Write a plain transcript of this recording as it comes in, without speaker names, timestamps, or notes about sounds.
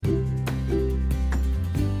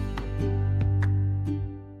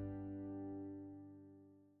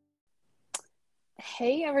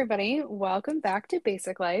Hey everybody, welcome back to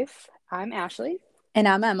Basic Life. I'm Ashley, And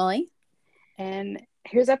I'm Emily. and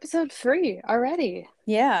here's episode 3 already.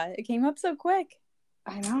 Yeah, it came up so quick.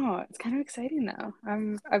 I know, it's kind of exciting though.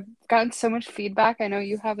 I've gotten so much feedback. I know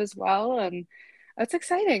you have as well, and it's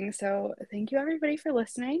exciting. So thank you everybody for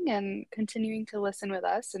listening and continuing to listen with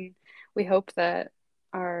us. And we hope that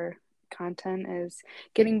our content is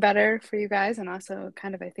getting better for you guys, and also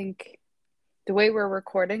kind of I think the way we're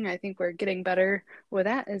recording, I think we're getting better with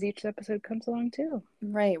that as each episode comes along too.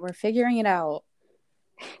 Right, we're figuring it out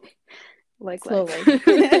Like life. slowly.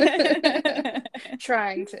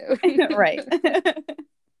 Trying to. Right.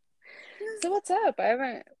 So what's up?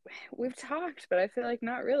 We've talked, but I feel like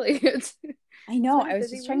not really. It's I it's know. been a I was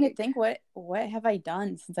busy just trying to week. think what have I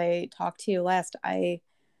done since I talked to you last? I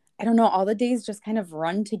don't know, all the days just kind of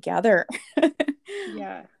run together.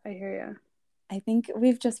 Yeah, I hear I think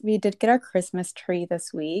we did get our Christmas tree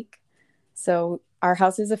this week. So our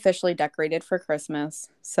house is officially decorated for Christmas.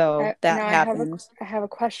 you. So that happened. I have a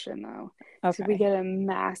question though. Did we Okay. get a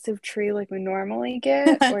massive tree like we normally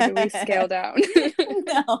get, or do we scale down?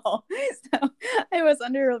 No. So I was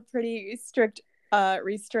under pretty strict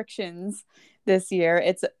restrictions this year.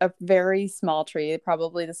 It's a very small tree,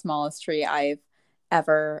 probably the smallest tree I've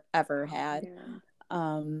ever Oh had. man.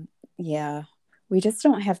 Um, yeah, we just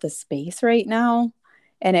don't have the space right now.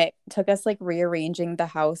 And it took us like rearranging the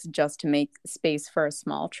house just to make space for a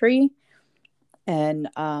small tree. And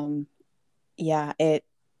yeah, it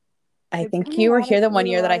I It's think been a you were lot of here the one with a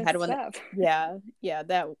year that I lot of had one. stuff. Yeah,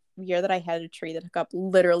 that year that I had a tree that took up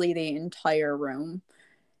literally the entire room.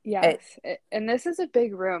 Yes. It And this is a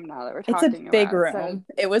big room now that we're it's a talking big about. So room.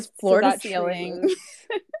 It was so floor to that tree ceiling. was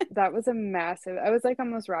that was a massive. I was like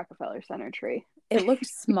almost Rockefeller Center tree. It looked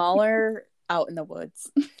smaller out in the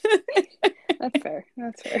woods. That's fair.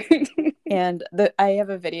 That's fair. And I have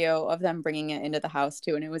a video of them bringing it into the house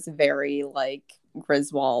too, and it was very like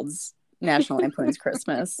Griswold's National Lampoon's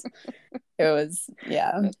Christmas. It was,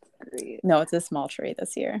 yeah. That's great. No, it's a small tree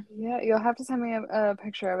this year. Yeah, you'll have to send me a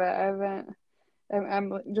picture of it. I haven't.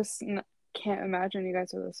 I'm just can't imagine you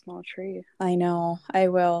guys with a small tree. I know. I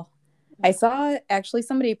will. I saw actually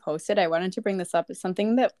somebody posted, I wanted to bring this up as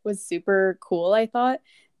something that was super cool, I thought,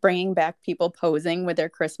 bringing back people posing with their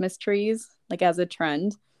Christmas trees, like as a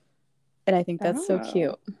trend. And I think that's so Oh,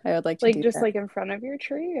 cute. I would like to like do just that. like in front of your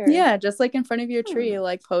tree, or Yeah, just like in front of your hmm. tree,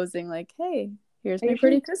 like posing, like, hey, here's I my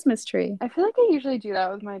pretty usually Christmas tree. I feel like I usually do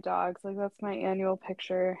that with my dogs. Like that's my annual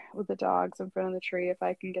picture with the dogs in front of the tree if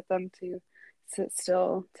I can get them to sit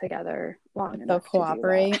still together long They'll enough to do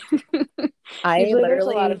cooperate. that. I Usually there's a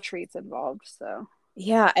lot of literally treats involved, so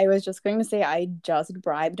Yeah, I was just going to say I just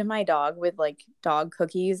bribed my dog with like dog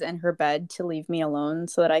cookies in her bed to leave me alone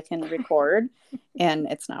so that I can record, and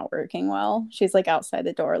it's not working well. She's like outside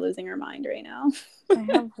the door losing her mind right now. I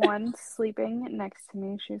have one sleeping next to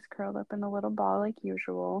me. She's curled up in a little ball like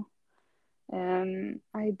usual. And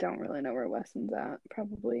I don't really know where Weston's at.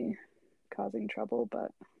 Probably causing trouble,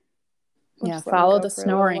 but we'll Yeah, just let him follow go the for a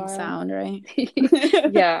little snoring while. sound, right?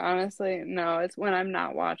 Yeah, honestly, no, it's when I'm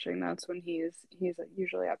not watching, that's when he's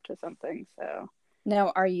usually up to something. So,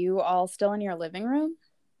 Now, are you all still in your living room?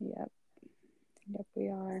 yep, yep, we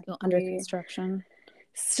are. Still under We construction?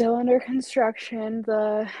 still under construction.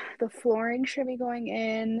 The flooring should be going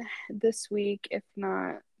in this week, if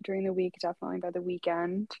not during the week, definitely by the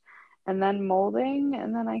weekend. And then molding,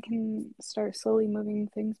 and then I can start slowly moving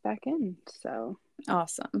things back in. So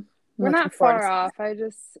Awesome. I'm we're looking not forward to far seeing it.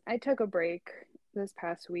 off. I took a break this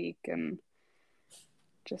past week and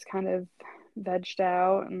just kind of vegged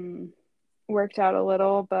out and worked out a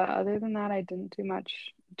little, but other than that, I didn't do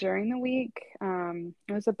much during the week.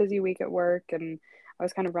 It was a busy week at work, and I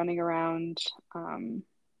was kind of running around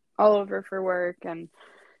all over for work, and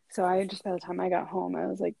so I just by the time I got home, I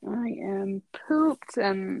was like, I am pooped,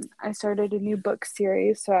 and I started a new book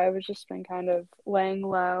series, so I was just been kind of laying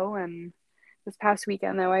low. And this past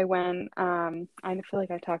weekend, though, I went. I feel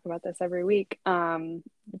like I talk about this every week,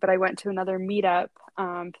 but I went to another meetup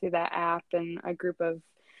through that app, and a group of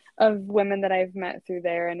women that I've met through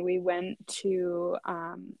there, and we went to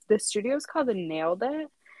the studio's called the Nailed It,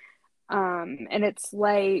 and it's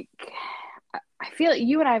like I feel like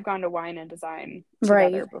you and I have gone to wine and design Right.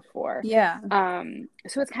 together before. Yeah.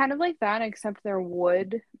 So it's kind of like that, except they're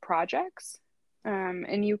wood projects.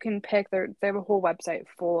 And you can pick they have a whole website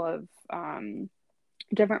full of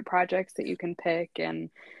different projects that you can pick, and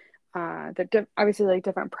obviously like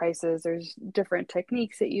different prices. There's different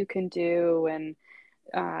techniques that you can do, and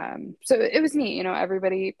so it was neat.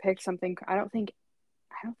 Everybody picked something. I don't think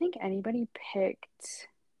anybody picked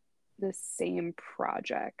the same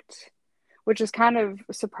project. which is kind of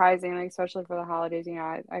surprising, like especially for the holidays.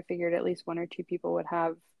 I figured at least one or two people would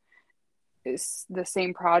have the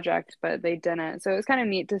same project, but they didn't. So it was kind of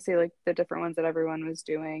neat to see like the different ones that everyone was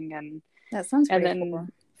doing, That sounds and pretty then cool.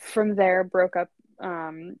 from there broke up.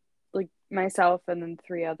 Like myself and then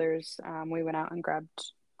three others. We went out and grabbed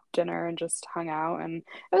dinner and just hung out, and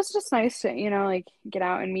it was just nice to like get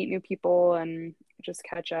out and meet new people and just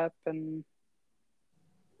catch up. And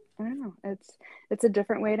I don't know, it's a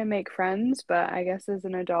different way to make friends, but I guess as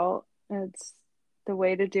an adult, it's the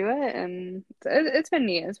way to do it, and it's been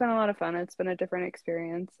neat. It's been a lot of fun. It's been a different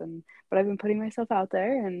experience, and but I've been putting myself out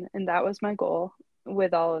there, and that was my goal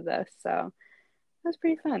with all of this. So it was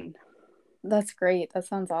pretty fun. That's great. That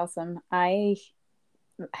sounds awesome. I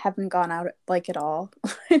haven't gone out like at all.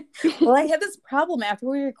 Well, I had this problem after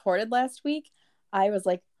we recorded last week. I was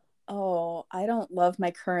like, oh, I don't love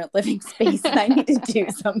my current living space and I need to do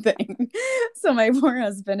something. So my poor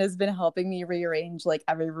husband has been helping me rearrange like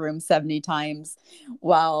every room 70 times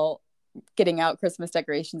while getting out Christmas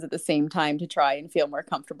decorations at the same time to try and feel more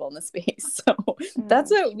comfortable in the space. So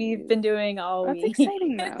that's Oh, what we've geez. been doing all That's week.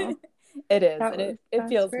 exciting though. It is. And it That's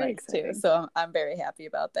feels very nice too. exciting. So I'm very happy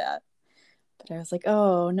about that. But I was like,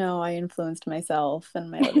 oh no, I influenced myself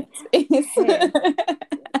and my living space. Hey,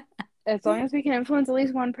 as long as we can influence at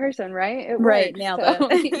least one person, right? It Right, works. nailed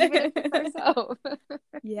So even if it's it. ourselves.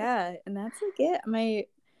 Yeah, and that's like it. My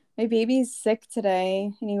baby's sick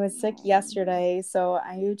today and he was sick Oh, yesterday, so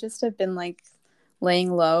I just have been like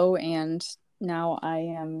laying low, and now I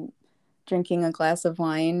am drinking a glass of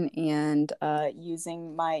wine and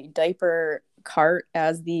using my diaper cart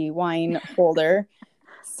as the wine holder.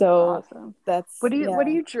 So awesome. that's What are yeah.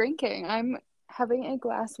 you drinking? I'm having a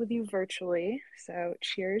glass with you virtually. So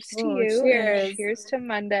cheers to Oh, you and cheers. cheers to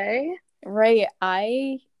Monday. Right.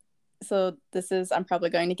 So this is, I'm probably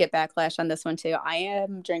going to get backlash on this one too. I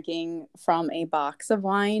am drinking from a box of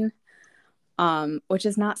wine, which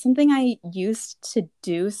is not something I used to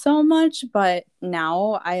do so much, but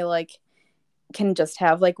now I like can just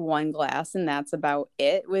have like one glass and that's about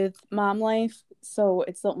it with mom life. So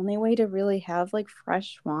it's the only way to really have like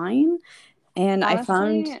fresh wine. And I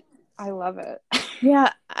found, Honestly, I love it.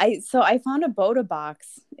 yeah, I found a Boda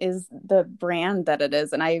box is the brand that it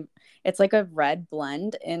is, and it's like a red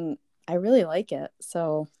blend, and I really like it.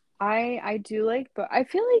 So I do like, but I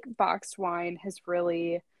feel like boxed wine has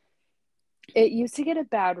really it used to get a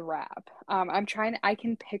bad rap. I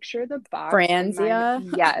can picture the box in my,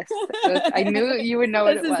 Franzia, yes, I knew you would know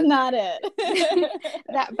what this it is was. not it.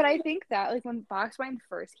 But I think that like when box wine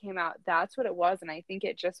first came out, that's what it was. And I think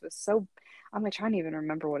it just was so, I'm like trying to even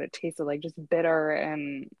remember what it tasted like, just bitter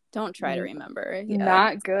and Don't try to remember. Yeah,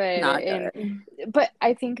 not good. not And, good. but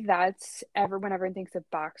I think when everyone thinks of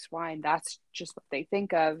box wine, that's just what they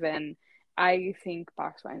think of. And I think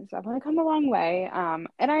box wine has definitely come a long way. And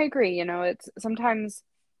I agree, it's sometimes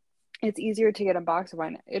it's easier to get a box of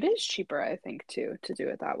wine. It is cheaper, I think, too, to do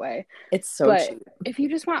it that way. It's so But cheap. if you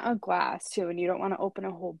just want a glass too and you don't want to open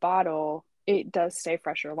a whole bottle, it does stay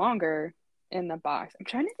fresher longer in the box. I'm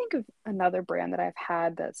trying to think of another brand that I've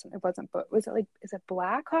had it wasn't, but was it like, is it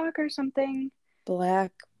Blackhawk or something?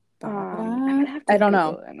 Black I'm Bot. gonna have to I don't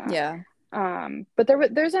know. Google it now. Yeah. But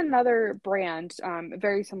there's another brand,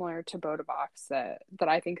 very similar to Boda Box that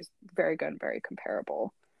I think is very good and very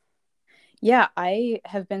comparable. Yeah, I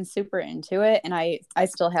have been super into it, and I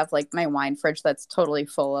still have like my wine fridge that's totally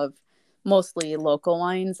full of mostly local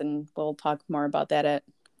wines, and we'll talk more about that at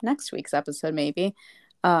next week's episode maybe.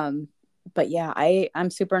 Um, but yeah, I'm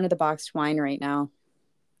super into the boxed wine right now.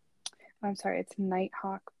 I'm sorry, it's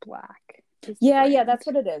Nighthawk Black is the Yeah, that's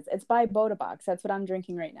brand. what it is. It's by Boda Box. That's what I'm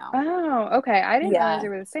drinking right now. Oh, okay. I didn't realize Yeah, they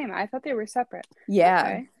were the same. I thought they were separate. yeah,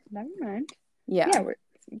 Okay, never mind. yeah. Yeah, we're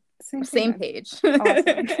same thing Same then. page.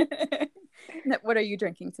 Awesome. What are you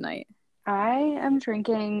drinking tonight? I am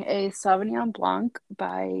drinking a Sauvignon Blanc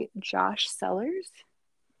by Josh Sellers.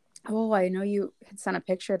 Oh, I know you had sent a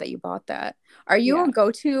picture that you bought that. Are you Yeah. a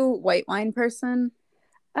go-to white wine person?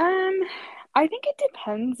 Um, I think it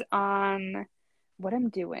depends on what I'm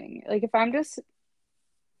doing. Like if I'm just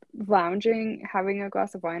lounging, having a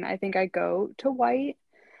glass of wine, I think I go to white.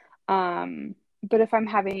 But if I'm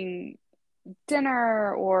having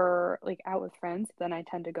dinner or like out with friends, then I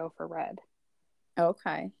tend to go for red.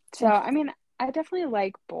 Okay. So, I Interesting. mean, I definitely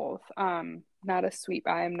like both. I am not a sweet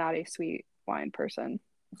wine person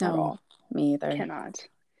at No, all. me either. Cannot,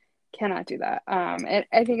 cannot do that. And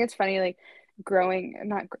I think it's funny, like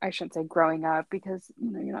not, I shouldn't say growing up because,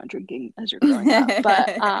 you're not drinking as you're growing up.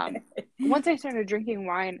 But once I started drinking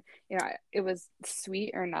wine, it was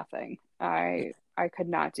sweet or nothing. I could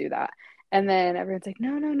not do that. And then everyone's like,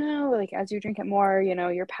 no, no, no. Like, as you drink it more,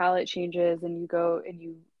 your palate changes and you go and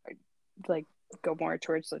you like go more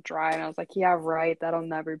towards the dry. And I was like, yeah, right. That'll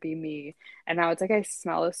never be me. And now it's like I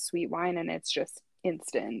smell a sweet wine and it's just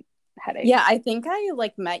instant Yeah, headaches. I think I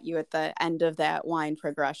like met you at the end of that wine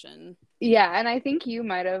progression. Yeah. And I think you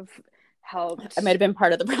might have I might helped. have been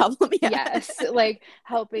part of the problem. Yeah. Yes, like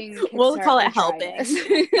helping We'll kickstart call the it dryness.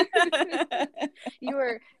 helping. You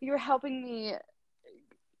were helping me.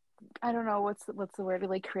 I don't know what's the word,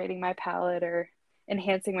 like creating my palate or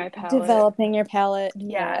enhancing my palate. Developing your palate.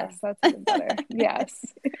 Yeah. Yes, that's even better. Yes.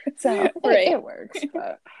 So it, Right. it works,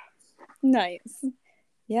 but Nice.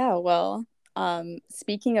 Yeah, well,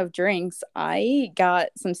 speaking of drinks, I got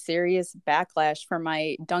some serious backlash for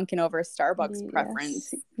my Dunkin' over Starbucks yes,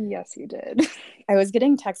 preference. yes, you did. I was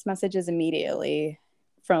getting text messages immediately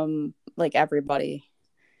from like everybody,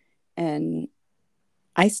 and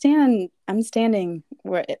I'm standing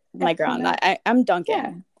where Yeah, my ground. no, I'm yeah.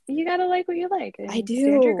 Dunkin'. You gotta like what you like I and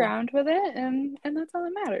stand your do. ground with it, and that's all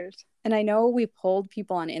that matters. And I know we polled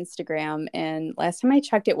people on Instagram, and last time I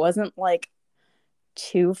checked, it wasn't like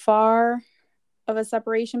too far of a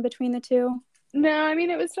separation between the two. No, I mean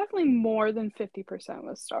it was definitely more than 50%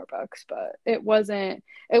 with Starbucks, but it wasn't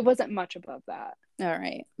much above that. All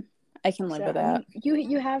right. I can live So with I that. mean,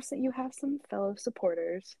 you have some fellow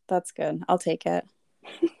supporters. That's good. I'll take it.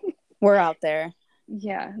 We're out there.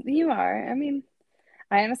 Yeah, you are. I mean,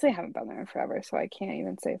 I honestly haven't been there in forever, so I can't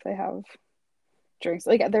even say if they have drinks.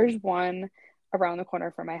 Like, there's one around the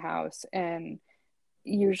corner from my house, and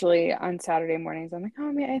usually on Saturday mornings, I'm like,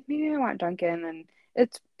 oh, maybe I want Dunkin', and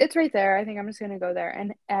it's right there. I think I'm just gonna go there.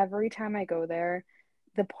 And every time I go there,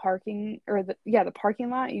 the parking or the parking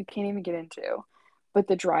lot you can't even get into, but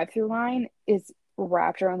the drive-through line is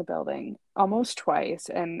wrapped around the building almost twice,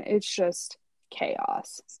 and it's just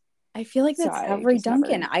chaos. I feel like So that's I every just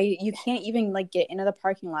Dunkin'. never. You can't even like get into the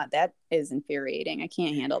parking lot. That is infuriating. I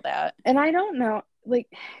can't handle that. And I don't know, like,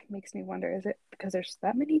 it makes me wonder, is it because there's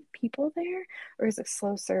that many people there, or is it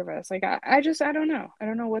slow service? Like, I don't know. I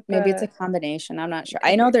don't know what Maybe it's a the, combination. I'm not it sure.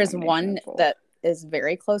 I could be know a there's combination one of both. that is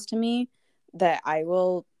very close to me that I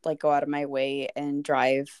will like go out of my way and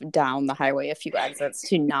drive down the highway a few exits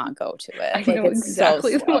to not go to I it. Like know it's so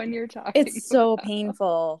exactly the slow. one you're talking It's so about.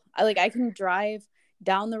 painful. I can drive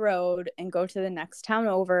down the road and go to the next town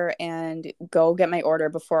over and go get my order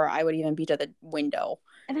before I would even be to the window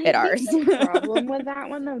And I at think ours. the problem with that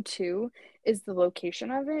one, though, too, is the location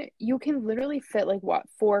of it. You can literally fit, like, what,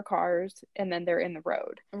 four cars, and then they're in the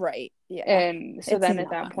road. Right. Yeah. And so It's then at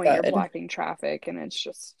that not point, you're good. blocking traffic, and it's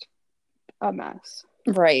just a mess.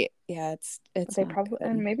 Right. Yeah, it's They not probably,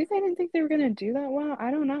 and good. maybe they didn't think they were going to do that well. I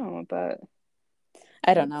don't know, but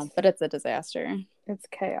I don't know, it's but it's a disaster. it's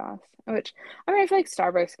chaos. Which, I mean, I feel like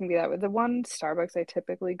Starbucks can be that way. The one Starbucks I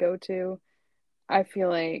typically go to, I feel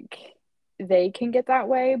like they can get that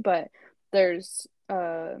way, but there's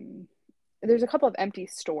um there's a couple of empty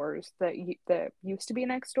stores that used to be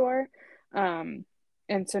next door. Um,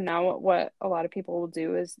 and so now what a lot of people will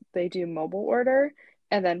do is they do mobile order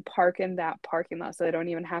and then park in that parking lot so they don't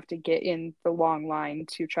even have to get in the long line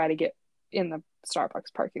to try to get in the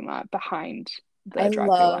Starbucks parking lot behind I the drive-through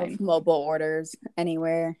love line. mobile orders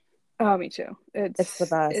anywhere. Oh, me too. It's the It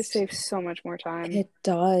best. saves so much more time. It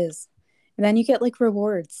does. And then you get like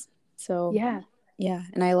rewards. So, Yeah. yeah,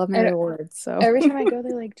 and I love my And rewards. So, every time I go,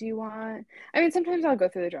 they're like, "Do you want?" I mean, sometimes I'll go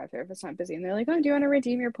through the drive-thru if it's not busy, and they're like, "Oh, do you want to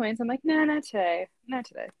redeem your points?" I'm like, "Nah, not today. Not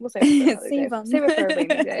today. We'll save it for another save day. them. Save it for a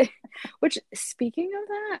rainy day." Which, speaking of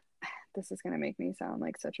that, this is gonna make me sound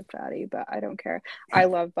like such a fatty, but I don't care. I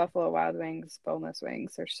love Buffalo Wild Wings boneless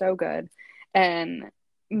wings. They're so good, and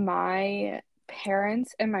my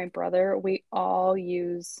parents and my brother, we all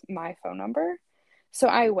use my phone number. So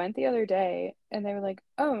I went the other day, and they were like,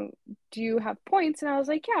 "Oh, do you have points?" And I was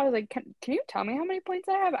like, yeah. I was like, can you tell me how many points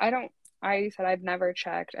I have? I said, I've never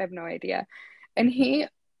checked. I have no idea. And he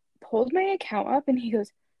pulled my account up and he goes,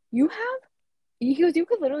 you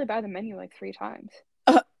could literally buy the menu like three times.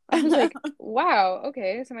 I was like, wow,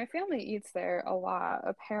 okay. So my family eats there a lot,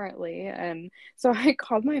 apparently. And so I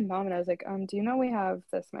called my mom and I was like, do you know we have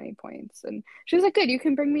this many points? And she was like, good, you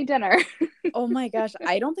can bring me dinner. Oh my gosh,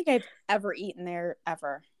 I don't think I've ever eaten there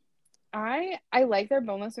ever. I like their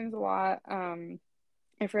boneless wings a lot. And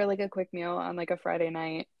for like a quick meal on like a Friday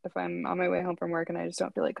night, if I'm on my way home from work and I just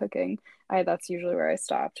don't feel like cooking, I that's usually where I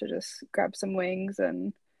stop to just grab some wings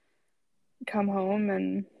and come home.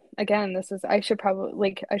 And again, this is I should probably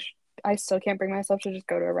like I still can't bring myself to just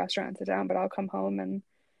go to a restaurant and sit down, but I'll come home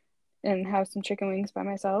and have some chicken wings by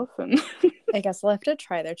myself and I guess I'll have to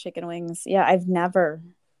try their chicken wings. Yeah, I've never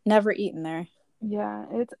eaten there. Yeah,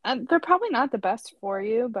 it's they're probably not the best for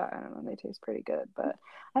you, but I don't know, they taste pretty good. But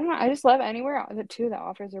I don't know, I just love anywhere that too that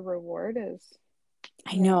offers a reward is,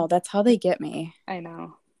 I you know, know, that's how they get me I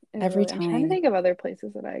know. It every really, I'm trying to time. think of other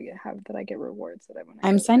places that I have that I get rewards that I when I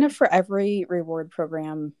I'm go signed up for every reward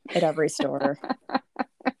program at every store. there.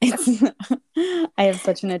 It's I have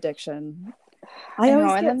such an addiction. I I know,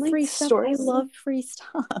 always and then get like free stuff. I stores, love free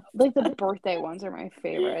stuff. like the birthday ones are my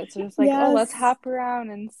favorite. So just like, oh, let's Yes. hop around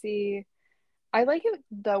and see. I like it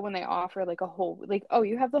though when they offer like a whole, like, oh,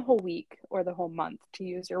 you have the whole week or the whole month to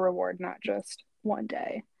use your reward, not just one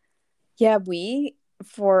day. Yeah, we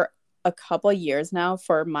for a couple years now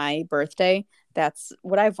for my birthday, that's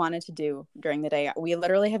what I've wanted to do during the day. We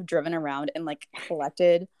literally have driven around and like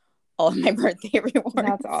collected all of my birthday That's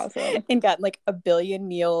rewards awesome. and got like a billion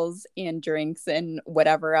meals and drinks and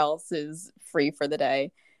whatever else is free for the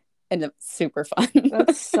day. And it's super fun.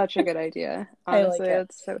 That's such a good idea. I Honestly, like it.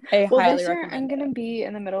 that's so I well. highly This year I'm recommend gonna it. be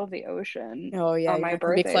in the middle of the ocean Oh yeah, on you're my not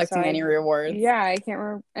gonna be birthday, so collecting any rewards. yeah, I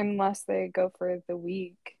can't unless they go for the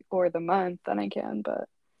week or the month, then I can. But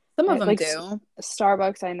Some of I them like do.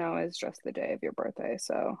 Starbucks. I know is just the day of your birthday,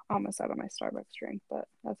 so I almost out of my Starbucks drink, but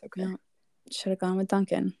that's okay. Yeah, should have gone with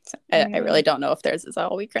Duncan. So I Yeah. really don't know if theirs is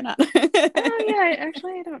all week or not. Oh yeah,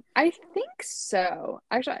 actually I don't. I think so.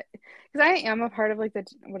 Actually, because I am a part of like the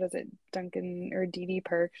what is it, Dunkin' or DD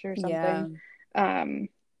Perks or Yeah, something. Um,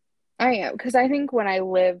 I am because I think when I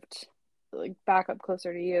lived like back up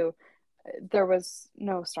closer to you, there was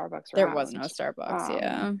no Starbucks there was no around. Starbucks. Um,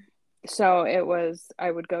 Yeah. so it was I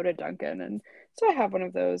would go to Dunkin' and so I have one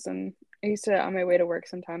of those and I used to on my way to work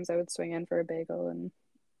sometimes I would swing in for a bagel and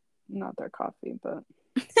not their coffee, but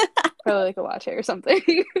probably like a latte or something.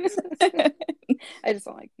 I just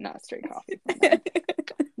don't like not straight coffee for men.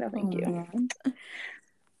 No, thank Oh you.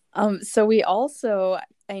 man. So we also,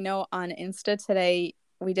 I know on Insta today,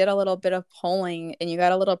 we did a little bit of polling and you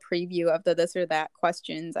got a little preview of the this or that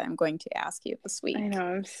questions I'm going to ask you this I know week.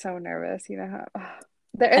 I'm so nervous. You know how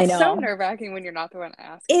I it's so know. nerve-wracking when you're not the one It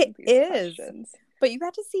asking these is. questions. But you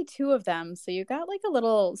got to see two of them, so you got like a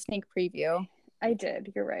little sneak preview. I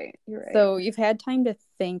did. You're right. You're right. So you've had time to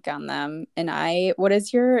think on them. And what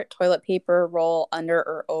is your toilet paper roll under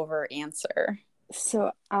or over answer?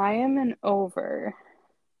 So I am an over.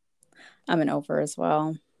 I'm an over as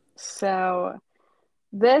well. So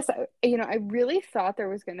this, I really thought there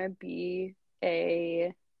was gonna be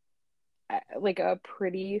a like a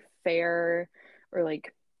pretty fair or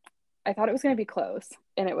like I thought it was gonna be close,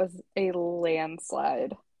 and it was a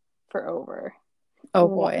landslide for over. Oh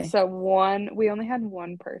boy. So we only had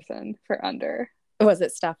one person for under. Was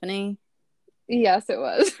it Stephanie? Yes, it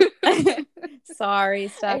was. Sorry,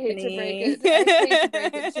 I hate to break Stephanie. it. I hate to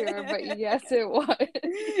break it to her, but yes, it was.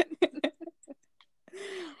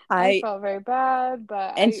 I I felt very bad,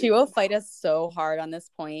 but and she will fight us so hard on this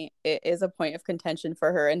point. It is a point of contention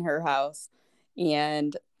for her in her house.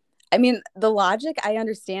 And I mean, the logic I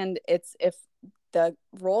understand it's if the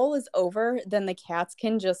roll is over, then the cats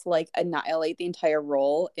can just like annihilate the entire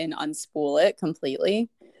roll and unspool it completely.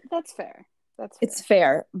 that's fair. That's It's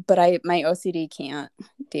fair. fair, but my OCD can't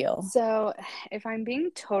deal. So, if I'm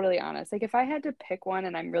being totally honest, like if I had to pick one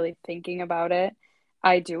and I'm really thinking about it,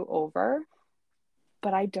 I do over,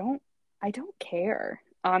 but I don't care,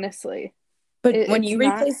 honestly. But It, when it's you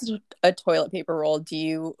not replace a toilet paper roll,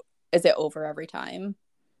 is it over every time?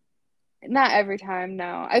 not every time,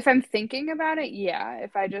 no. If I'm thinking about it, yeah.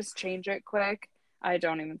 If I just change it quick, I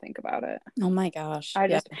don't even think about it. Oh my gosh. I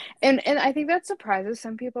Yeah. just and I think that surprises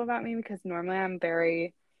some people about me because normally I'm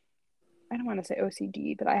very I don't want to say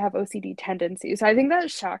OCD, but I have OCD tendencies. So I think that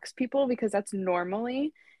shocks people because that's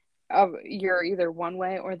normally you're either one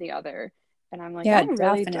way or the other. And I'm like, I Yeah,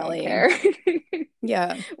 really don't definitely. care.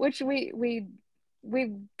 Yeah. Which we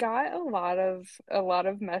got a lot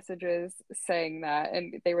of messages saying that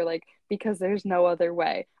and they were like because there's no other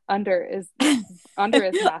way. Under is not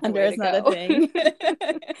the Under way is to not a go. thing.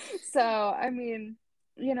 So, I mean,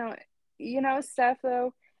 you know, Steph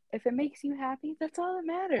though, if it makes you happy, that's all that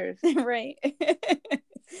matters. Right.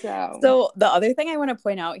 So, So the other thing I want to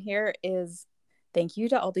point out here is thank you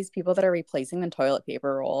to all these people that are replacing the toilet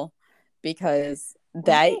paper roll because that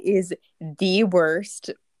right? is the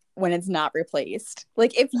worst when it's not replaced.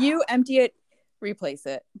 Like if you empty it, replace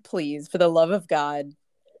it, please, for the love of God.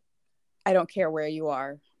 I don't care where you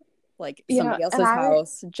are. Like somebody And else's I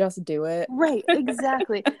house, just do it. right,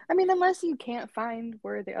 exactly. I mean, unless you can't find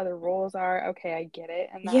where the other roles are, okay, I get it.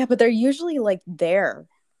 And that Yeah, but they're usually like there.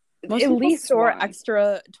 Most at people least store one,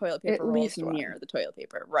 extra toilet at paper rolls least one, near the toilet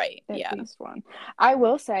paper. Right. at Yeah. least one. I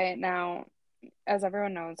will say now, as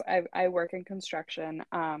everyone knows, I work in construction.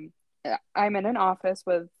 I'm in an office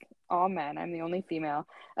with all men. I'm the only female.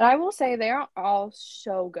 And I will say they are all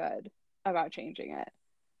so good about changing it.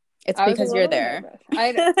 It's I was a because you're little there. nervous.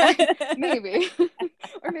 I maybe,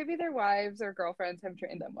 or maybe their wives or girlfriends have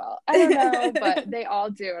trained them well. I don't know, but they all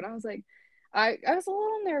do. And I was like, I was a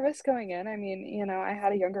little nervous going in. I mean, I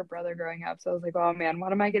had a younger brother growing up, so I was like, oh man,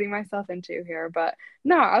 what am I getting myself into here? But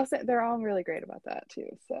no, they're all really great about that too.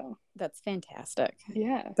 So That's fantastic.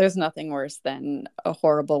 yeah, There's nothing worse than a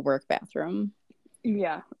horrible work bathroom.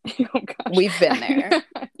 yeah. Oh gosh, We've been there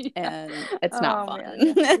yeah. and it's not Oh fun. man,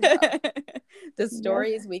 yes, we have. The Yes.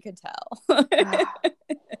 stories we could tell.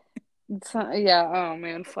 Yeah, oh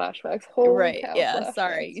man, flashbacks. Holy Right. cow, Yeah. flashbacks.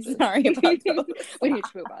 Sorry. Just Sorry about those. we need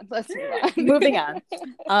to move on. Let's move on. Moving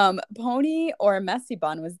on. Pony or messy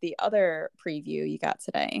bun was the other preview you got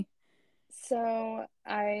today. So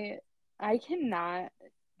I cannot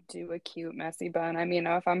do a cute messy bun. I mean,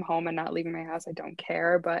 if I'm home and not leaving my house, I don't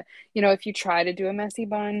care. But if you try to do a messy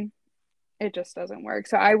bun, it just doesn't work.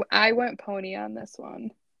 So I went pony on this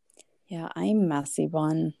one. Yeah, I'm messy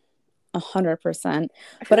bun. 100%.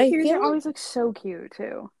 I feel But like I yours are feel like always look so cute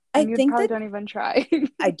too. I And you think probably that don't even try.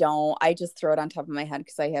 I don't. I just throw it on top of my head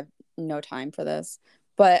because I have no time for this.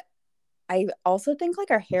 But I also think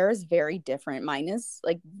like our hair is very different. Mine is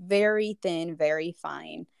like very thin, very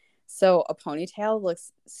fine. So a ponytail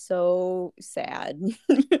looks so sad.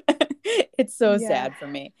 It's so Yeah. sad for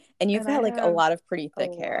me. And you've And I got like a have lot of pretty a thick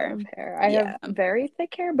lot hair. of hair. I have Yeah. very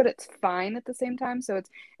thick hair, but it's fine at the same time. So if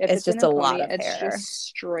It's it's in just a a lot pony, of it's hair. just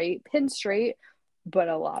straight, pin straight, but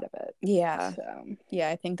a lot of it. Yeah. So Yeah,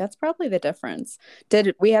 I think that's probably the difference.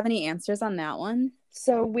 Did we have any answers on that one?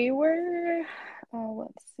 so we were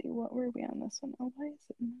let's see, what were we on this one? Oh, why is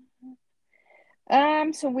it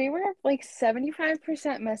not- so we were like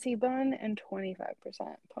 75% messy bun and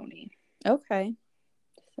 25% pony. Okay.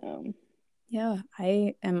 So Yeah,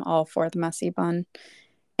 I am all for the messy bun.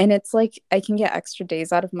 And it's like I can get extra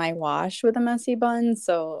days out of my wash with a messy bun,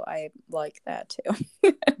 so I like that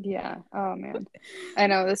too. yeah. Oh man. I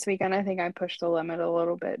know this weekend I think I pushed the limit a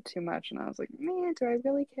little bit too much and I was like, man, do I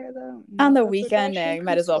really care though? On No, the that's what dry weekend, I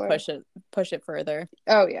might shampoo's as well for. push it further.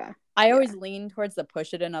 Oh yeah. I Yeah. always lean towards the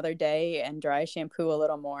push it another day and dry shampoo a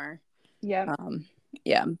little more. Yep. Um,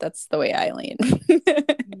 yeah, that's the way I lean.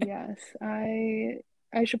 Yes.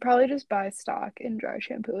 I should probably just buy stock in dry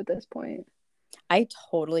shampoo at this point. I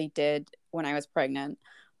totally did when I was pregnant.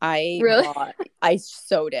 Really? I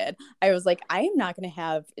so did. I was like, I am not going to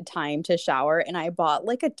have time to shower. And I bought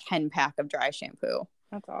like a 10-pack of dry shampoo.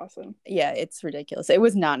 That's awesome. Yeah, it's ridiculous. It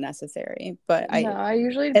was not necessary, but No, I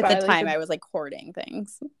usually at the buy like time, the I was like hoarding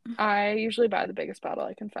things. I usually buy the biggest bottle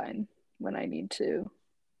I can find when I need to.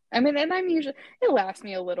 I mean, and it lasts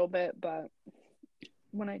me a little bit, but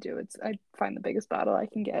when I do, I find the biggest bottle I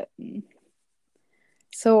can get.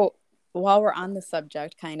 So while we're on the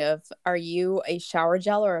subject, kind of, are you a shower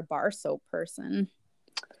gel or a bar soap person?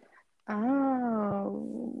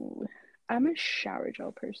 Oh, I'm a shower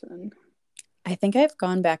gel person. I think I've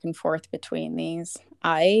gone back and forth between these.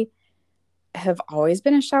 I have always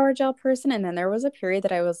been a shower gel person, and then there was a period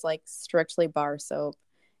that I was like strictly bar soap.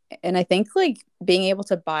 And I think like being able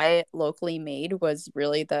to buy it locally made was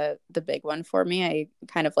really the big one for me. I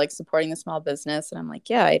kind of like supporting the small business, and I'm like,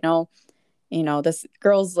 yeah, I know, this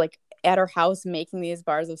girl's like at her house making these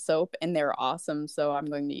bars of soap, and they're awesome, so I'm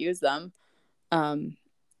going to use them. Um,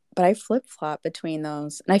 but I flip flop between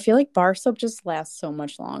those, and I feel like bar soap just lasts so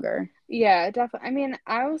much longer. Yeah, definitely. I mean,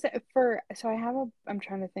 I was so I'm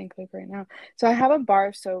trying to think like right now. So I have a bar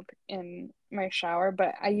of soap in my shower,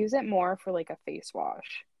 but I use it more for like a face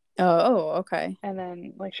wash Oh, okay. and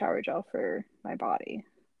then like shower gel for my body.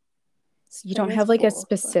 So you So I don't guess have like a both,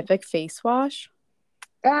 but specific face wash?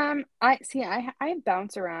 I see. I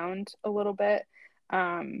bounce around a little bit,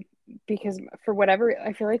 um, because for whatever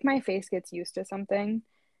I feel like my face gets used to something,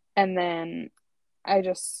 and then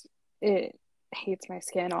it hates my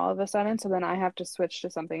skin all of a sudden. So then I have to switch to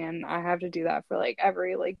something, and I have to do that for like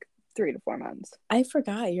every like 3 to 4 months. I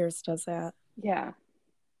forgot yours does that. Yeah,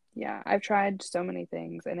 yeah. I've tried so many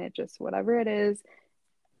things, and it just whatever it is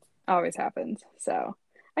always happens. So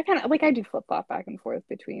I kind of like I do flip flop back and forth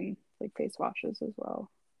between like face washes as well.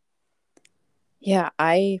 Yeah,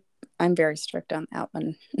 I'm very strict on that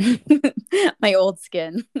one. My old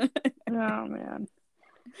skin. Oh man.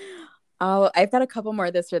 Oh, I've got a couple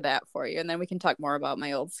more this or that for you, and then we can talk more about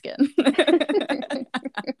my old skin.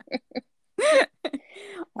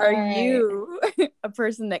 All Are right. you a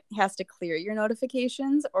person that has to clear your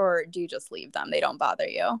notifications, or do you just leave them? They don't bother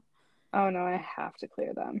you. Oh no, I have to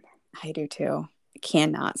clear them. I do too.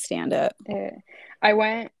 Cannot stand it. It, I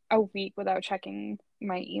went a week without checking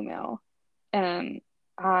my email, and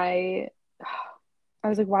I I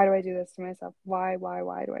was like, why do I do this to myself? Why do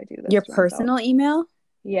I do Your this to myself? personal email?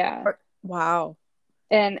 Yeah. Wow.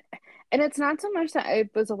 And it's not so much that it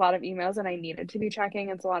was a lot of emails and I needed to be checking,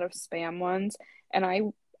 it's a lot of spam ones. And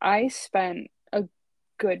I spent a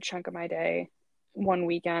good chunk of my day one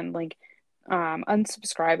weekend like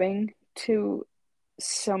unsubscribing to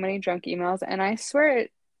so many junk emails, and I swear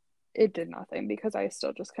it did nothing because I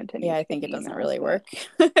still just Yeah, continued I to get think it the doesn't emails. really But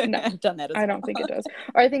work. no, I've done that as I well. don't think it does.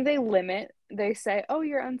 Or I think they say, oh,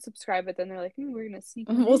 you're unsubscribed, but then they're like, we're gonna sneak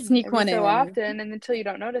one We'll in sneak every one so in. often, and until you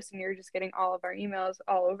don't notice, and you're just getting all of our emails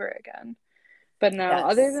all over again. But no,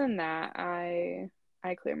 other Yes. than that, I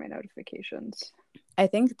clear my notifications. I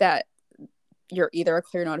think that you're either a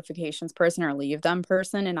clear notifications person or leave them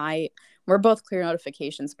person. And we're both clear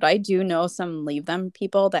notifications, but I do know some leave them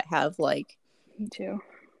people that have like, Me too.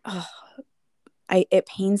 oh, it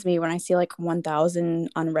pains me when I see like 1,000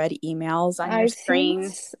 unread emails on your I've seen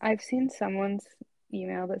screen. I've seen someone's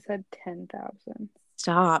email that said 10,000.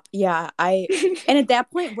 Stop. Yeah. And at that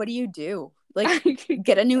point, what do you do? Like,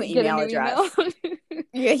 get a new Get a email new email. address.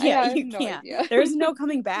 Yeah, I yeah, have you no can't. idea. There's no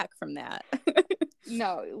coming back from that.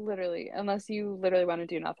 No, literally, unless you literally want to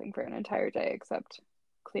do nothing for an entire day except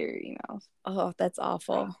clear your emails. Oh, that's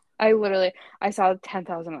awful. I saw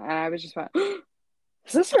 10,000 and I was just went,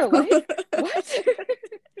 is this real life? What?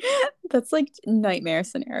 That's like nightmare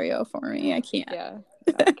scenario for me. I can't. Yeah,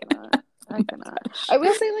 no, I cannot. I cannot. I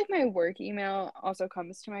will say, like, my work email also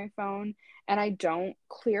comes to my phone, and I don't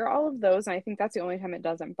clear all of those. And I think that's the only time it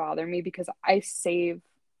doesn't bother me because I save,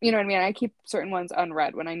 you know what I mean? I keep certain ones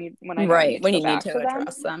unread when I know I Right. need to When go you need back to to them.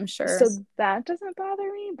 address them, sure. So that doesn't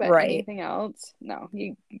bother me, but Right. anything else, no,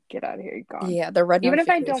 you get out of here, you're gone. Yeah, the red Even if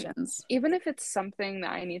I don't, notifications. even if it's something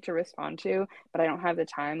that I need to respond to, but I don't have the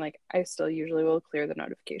time, like, I still usually will clear the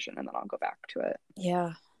notification and then I'll go back to it Yeah,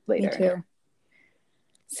 me later. too.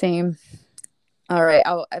 Same. All right,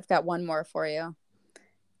 I've got one more for you.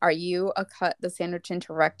 Are you a cut the sandwich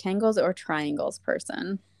into rectangles or triangles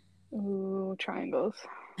person? Ooh, triangles.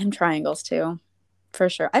 I'm triangles too, for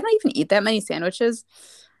sure. I don't even eat that many sandwiches,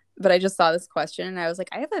 but I just saw this question and I was like,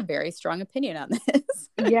 I have a very strong opinion on this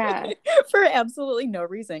Yeah, for absolutely no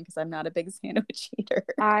reason because I'm not a big sandwich eater.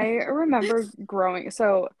 I remember growing.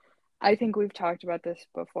 So I think we've talked about this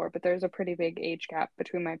before, but there's a pretty big age gap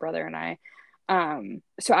between my brother and I.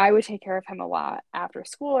 So I would take care of him a lot after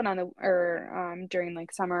school and during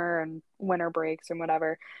like summer and winter breaks and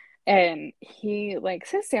whatever. And he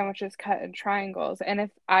likes his sandwiches cut in triangles. And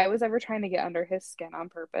if I was ever trying to get under his skin on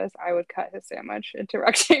purpose, I would cut his sandwich into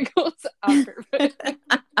rectangles on purpose.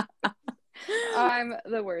 I'm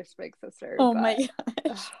the worst big sister, Oh my but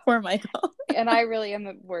gosh, poor Michael. and I really am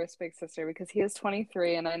the worst big sister because he is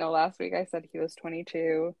 23 and I know last week I said he was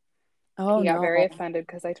 22. Oh He got very no. offended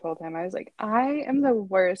because I told him I was like, I am the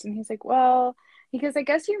worst. And he's like, well, because I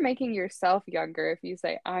guess you're making yourself younger if you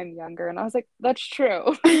say I'm younger. And I was like, that's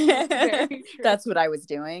true. That's very true. That's what I was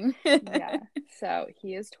doing. Yeah. So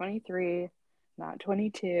he is 23, not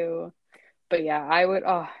 22. But yeah, I would,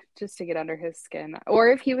 just to get under his skin. Or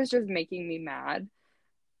if he was just making me mad,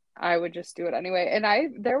 I would just do it anyway. And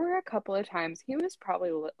there were a couple of times he was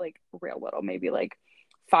probably like real little, maybe like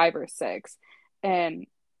 5 or 6, and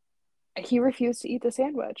he refused to eat the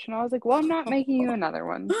sandwich. And I was like, well, I'm not making you another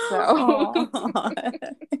one. So, Oh,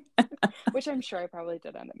 which I'm sure I probably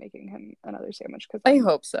did end up making him another sandwich because I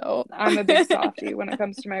hope so. I'm a big softie when it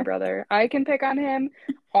comes to my brother. I can pick on him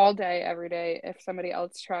all day, every day. If somebody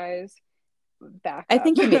else tries, back I up.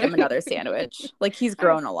 think you made him another sandwich. Like he's I,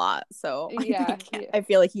 grown a lot, so yeah, I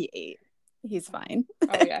feel like he ate. He's fine.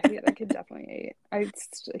 oh yeah, that kid definitely ate.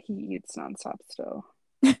 He eats nonstop still.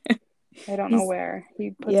 I don't know He's where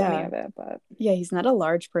he puts any yeah. of it, but Yeah, he's not a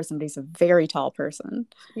large person, but he's a very tall person.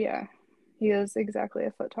 yeah, he is exactly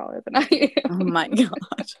a foot taller than I Oh am. my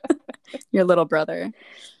gosh. Your little brother.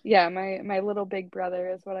 Yeah, my little big brother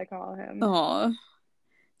is what I call him. Oh.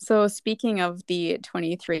 So speaking of the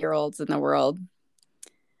 23-year-olds in the world,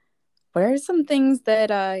 what are some things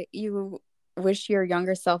that you wish your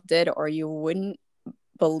younger self did or you wouldn't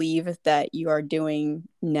believe that you are doing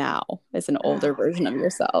now as an older Oh version of man.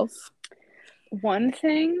 yourself? One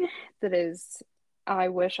thing that is, I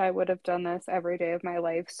wish I would have done this every day of my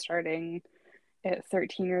life starting at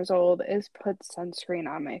 13 years old, is put sunscreen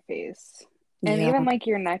on my face. And Yeah. even like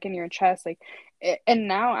your neck and your chest, like, and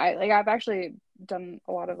now I've actually done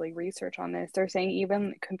a lot of like research on this. They're saying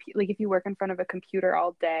even like if you work in front of a computer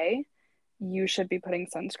all day, you should be putting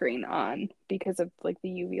sunscreen on because of like the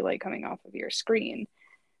UV light coming off of your screen.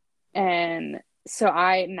 And so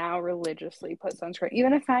I now religiously put sunscreen,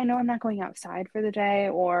 even if I know I'm not going outside for the day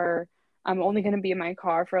or I'm only going to be in my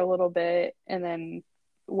car for a little bit and then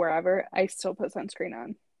wherever, I still put sunscreen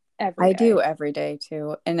on every I do day. every day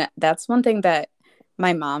too. And that's one thing that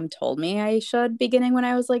my mom told me I should beginning when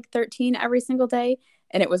I was like 13 every single day.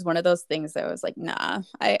 And it was one of those things that I was like, nah,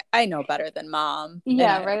 I know better than mom. And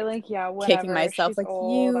Yeah, I right. Like, yeah, kicking whatever. myself She's like,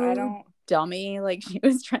 old. I you don't. dummy. Like she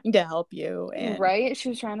was trying to help you. And Right? She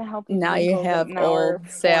was trying to help these now you wrinkles that have now are old,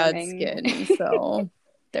 sad forming. skin. So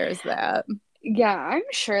there's that. Yeah, I'm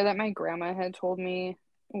sure that my grandma had told me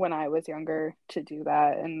when I was younger to do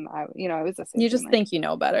that, and it was the same You thing. just Like, think you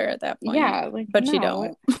know better at that point, yeah, like but you no,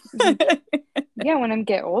 don't. like yeah, when I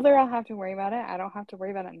get older, I'll have to worry about it. I don't have to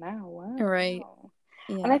worry about it now. What? Right. No.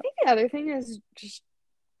 And I Yeah. think the other thing is just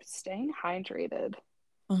staying hydrated.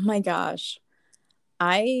 Oh my gosh.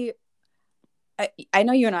 I I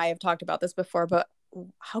know you and I have talked about this before, but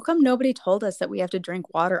how come nobody told us that we have to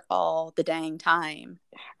drink water all the dang time?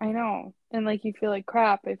 I know, and like you feel like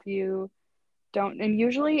crap if you don't. And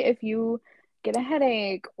usually, if you get a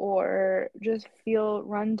headache or just feel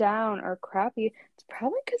run down or crappy, it's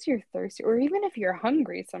probably because you're thirsty, or even if you're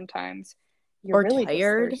hungry, sometimes you're Or really just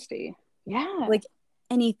tired? thirsty. Yeah. Like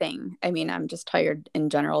anything. I mean, I'm just tired in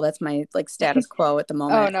general. That's my like status quo at the Oh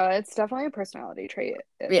moment. no, it's definitely a personality trait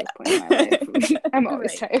at Yeah. this point in my life. I'm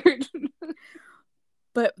always Right. tired.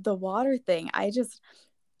 But the water thing, I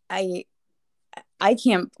I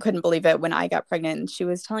couldn't believe it when I got pregnant and she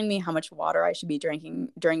was telling me how much water I should be drinking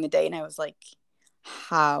during the day and I was like,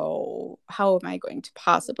 how am I going to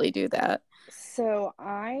possibly do that? So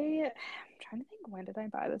I'm trying to think, when did I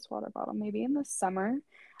buy this water bottle? Maybe in the summer.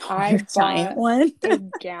 Oh, I your giant bought one? a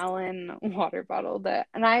gallon water bottle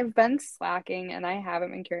and I've been slacking and I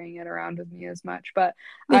haven't been carrying it around with me as much, but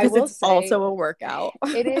I Because will it's say also a workout.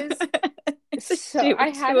 it is. It's a So I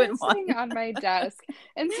had two in it one. sitting on my desk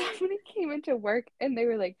and somebody came into work and they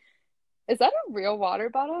were like, "Is that a real water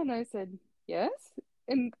bottle?" And I said, "Yes."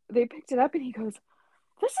 And they picked it up and he goes,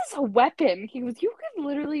 "This is a weapon." He goes, "You could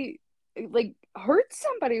literally like hurt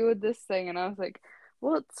somebody with this thing." And I was like,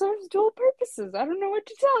 "Well, it serves dual purposes. I don't know what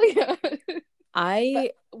to tell you." But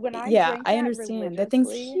I when I yeah, drank I that understand. That thing's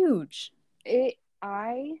religiously, huge.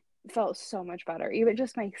 I felt so much better. Even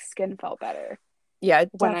just my skin felt better Yeah,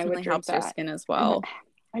 it when I would definitely drink helps your that. skin as And well.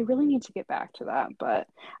 I really need to get back to that. But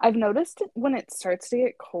I've noticed when it starts to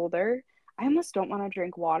get colder, I almost don't want to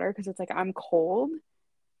drink water because it's like I'm cold.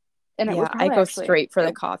 And it Yeah, would I probably go actually, straight for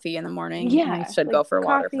the coffee in the morning and I yeah, should like go for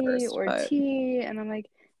water coffee first, or but tea. And I'm like,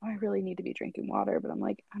 oh, I really need to be drinking water. But I'm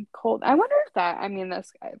like, I'm cold. I wonder if that, I mean,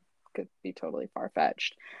 this could be totally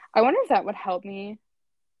far-fetched. I wonder if that would help me,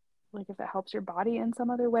 like if it helps your body in some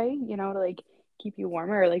other way, to like keep you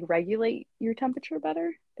warmer or like regulate your temperature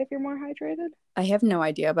better if you're more hydrated. I have no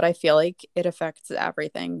idea, but I feel like it affects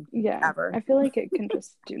everything Yeah, ever. I feel like it can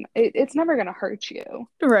just it's never gonna hurt you.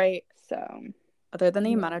 Right. So Other than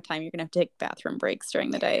the yeah, amount of time you're gonna have to take bathroom breaks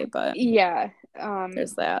during the day, but yeah,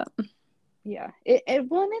 there's that. yeah. It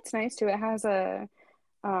well, and it's nice too. It has a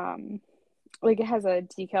like it has a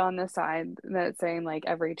decal on the side that's saying like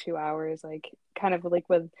every 2 hours, like kind of like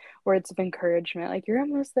with words of encouragement, like you're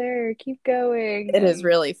almost there, keep going. It is And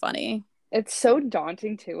really funny. it's so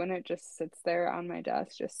daunting too when it just sits there on my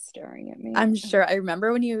desk, just staring at me. I'm sure. I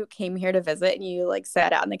remember when you came here to visit and you like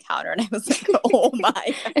sat out on the counter and I was like, oh my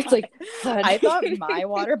It's God. like thud. I thought my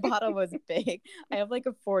water bottle was big. I have like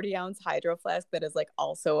a 40-ounce hydro flask that is like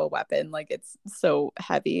also a weapon. Like it's so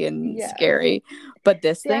heavy and Yeah. scary. But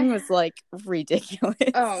this See, thing was like oh ridiculous.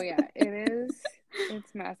 yeah, it is.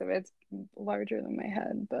 It's massive. It's larger than my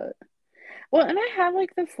head, but well, and I have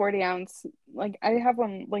like the 40 ounce, like I have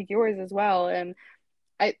one like yours as well, and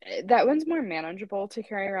I that one's more manageable to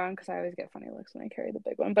carry around because I always get funny looks when I carry the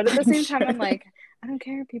big one. But at the I'm same time, sure. I'm like, I don't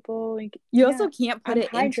care, people. Like, You yeah, also can't put I'm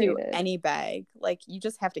it into hydrated. any bag. Like you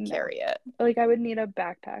just have to No, carry it. like I would need a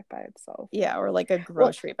backpack by itself. Yeah, or like a Well,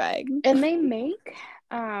 grocery bag. and they make,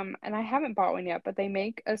 and I haven't bought one yet, but they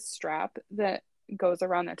make a strap that goes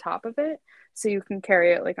around the top of it so you can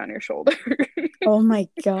carry it like on your shoulder. Oh my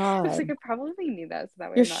I was like, God. I probably need that so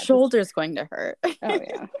that way Your I'm not just, shoulder's going to hurt. oh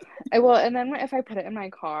yeah. I will, and then if I put it in my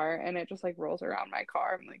car and it just like rolls around my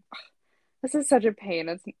car, I'm like, "Ugh, this is such a pain."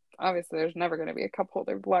 It's obviously there's never going to be a cup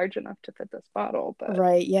holder large enough to fit this bottle, but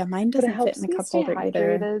Right. Yeah, mine it doesn't fit in helps the me cup stay holder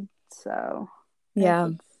either. hydrated, so Yeah.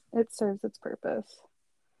 it serves its purpose.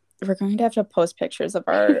 We're going to have to post pictures of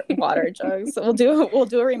our water jugs. We'll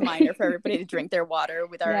do a reminder for everybody to drink their water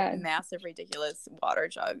with our Yeah, massive, ridiculous water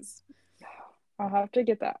jugs. I'll have to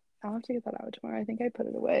get that. I'll have to get that out tomorrow. I think I put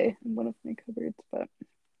it away in one of my cupboards, but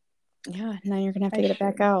Yeah, now you're gonna have to I get it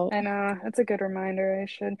back should. out. I know that's a good reminder. I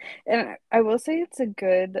should. And I will say it's a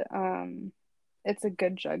good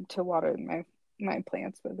jug to water my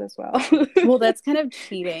plants with as well. Well, that's kind of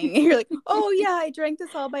cheating. You're like, oh yeah, I drank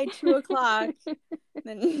this all by 2 o'clock.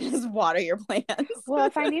 Then you just water your plants. Well,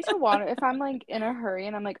 if I need to water, if I'm like in a hurry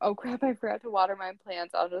and I'm like, oh crap, I forgot to water my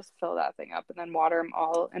plants, I'll just fill that thing up and then water them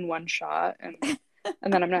all in one shot, and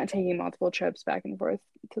then I'm not taking multiple trips back and forth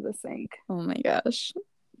to the sink. Oh my gosh,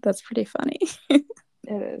 that's pretty funny. It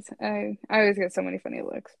is. I always get so many funny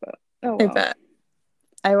looks, but oh I well. bet.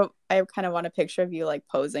 I kind of want a picture of you like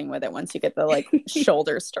posing with it once you get the like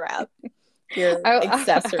shoulder strap, your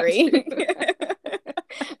accessory.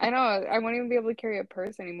 I know. I won't even be able to carry a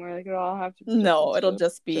purse anymore. Like it'll all have to No, it'll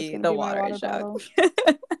just just be gonna the be my water water jug. bottle.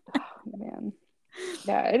 Oh man.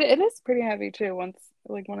 Yeah, it is pretty heavy too once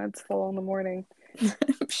like when it's full in the morning.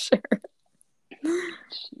 I'm sure.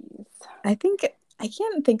 Jeez. I think I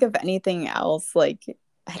can't think of anything else. Like,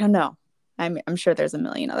 I don't know. I'm sure there's a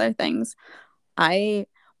million other things. I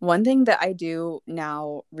One thing that I do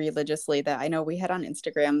now religiously that I know we had on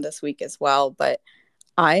Instagram this week as well, but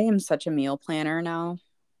I am such a meal planner now.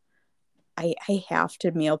 I have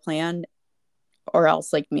to meal plan or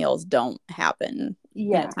else like meals don't happen in a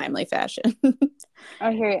Yeah. timely fashion.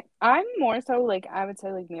 I hear it. I'm more so like I would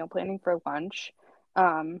say like meal planning for lunch.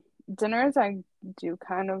 Dinners I do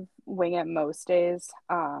kind of wing it most days.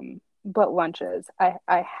 But lunches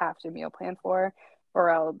I have to meal plan for, or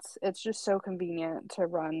else it's just so convenient to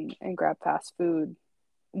run and grab fast food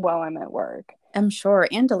while I'm at work. I'm sure.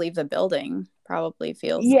 And to leave the building probably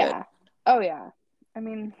feels good. Yeah. Oh yeah. I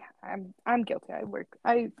mean, I'm guilty.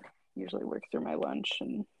 I usually work through my lunch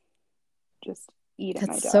and just eat at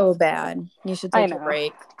my That's so desk. bad. You should I take a know.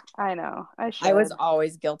 break. I know. I I was should.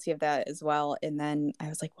 always guilty of that as well. And then I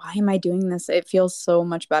was like, why am I doing this? It feels so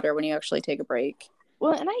much better when you actually take a break.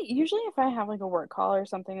 Well, and I usually, if I have like a work call or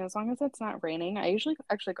something, as long as it's not raining, I usually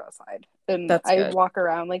actually go outside and That's I good. walk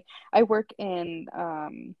around. Like I work in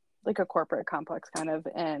like a corporate complex kind of,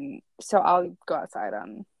 and so I'll go outside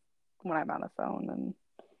on when I'm on the phone and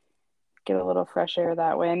get a little fresh air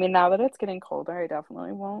that way. I mean, now that it's getting colder, I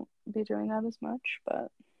definitely won't be doing that as much, but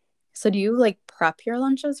So do you like prep your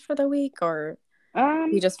lunches for the week or you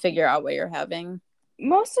um, just figure out what you're having?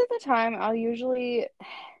 most of the time I'll usually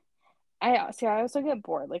I see I also get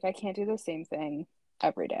bored. Like I can't do the same thing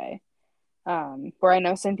every day. Where I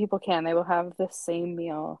know some people can, they will have the same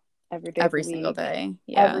meal every day of the Every single week, day.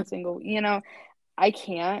 Yeah. every single, I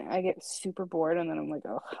can't. I get super bored and then I'm like,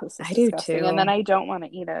 oh, this is I do disgusting. And then too. I don't want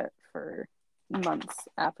to eat it for months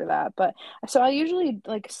after that. But so I usually,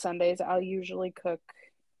 like Sundays, I'll usually cook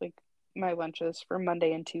like my lunches for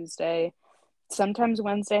Monday and Tuesday. Sometimes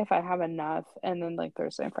Wednesday if I have enough. And then like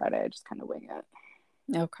Thursday and Friday, I just kind of wing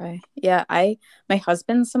it. Okay. Yeah, my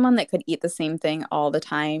husband's someone that could eat the same thing all the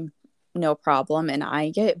time, no problem, and I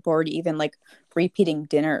get bored even like repeating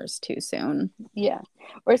dinners too soon. Yeah.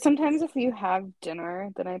 Or sometimes if you have dinner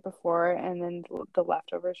the night before and then the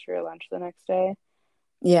leftovers for your lunch the next day, I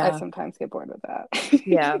Yeah. sometimes get bored with that.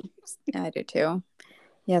 Yeah. I do too.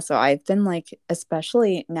 Yeah, so I've been like,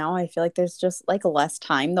 especially now, I feel like there's just like less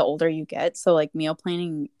time the older you get. So like meal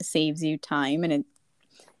planning saves you time, and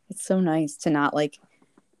it's so nice to not like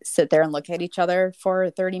sit there and look at each other for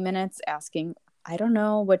 30 minutes asking, I don't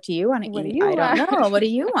know, what do you want to What do eat? you I don't want? know. What do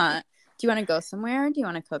you want? Do you want to go somewhere? Do you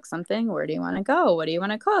want to cook something? Where do you want to go? What do you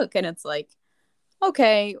want to cook? And it's like,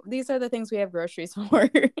 okay, these are the things we have groceries for.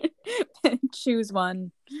 Choose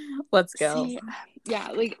one. Let's go. See, yeah,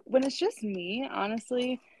 like when it's just me,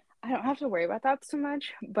 honestly, I don't have to worry about that so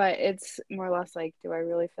much, but it's more or less like, do I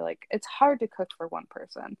really feel like it's hard to cook for one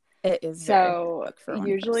person? It is very hard to So cook for one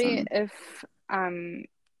usually person. if I'm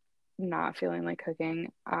not feeling like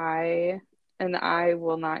cooking, I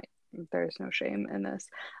will not, there's no shame in this.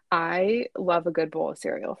 I love a good bowl of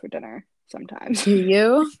cereal for dinner sometimes. Do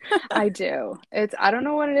you? I do. I don't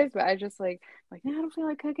know what it is, but I just like, no, I don't feel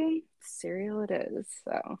like cooking. Cereal it is.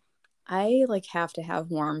 So I like have to have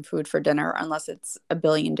warm food for dinner unless it's a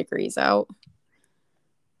billion degrees out.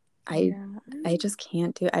 I yeah. I just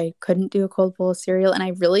can't do I couldn't do a cold bowl of cereal and I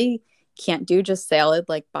really can't do just salad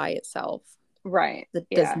like by itself. Right. That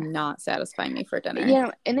does Yeah. not satisfy me for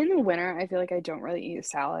dinner. And in the winter, I feel like I don't really eat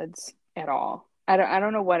salads at all. I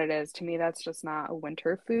don't know what it is. To me, that's just not a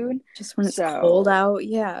winter food. Just when it's cold So out,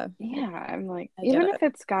 yeah, yeah, I'm like, I get even if it.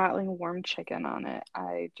 it's got like warm chicken on it,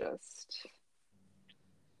 I don't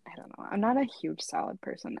know. I'm not a huge salad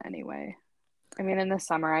person anyway. I mean, in the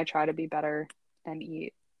summer, I try to be better and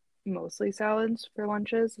eat mostly salads for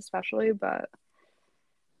lunches, especially, but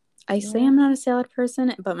I say yeah. I'm not a salad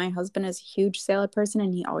person, but my husband is a huge salad person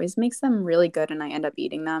and he always makes them really good and I end up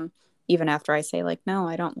eating them even after I say like, no,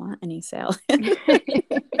 I don't want any salad.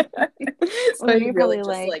 Well, I then you're really probably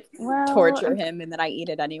just like, like well, torture him and then I eat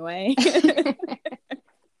it anyway.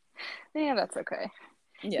 yeah, that's okay.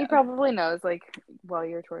 He Yeah. probably knows, like, while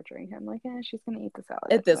you're torturing him, like, yeah, she's gonna eat the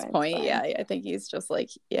salad At this anyway. It's point, fine. yeah, I think he's just like,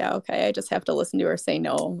 yeah, okay, I just have to listen to her say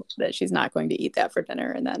no, that she's not going to eat that for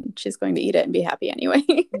dinner, and then she's going to eat it and be happy anyway.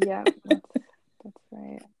 Yeah, that's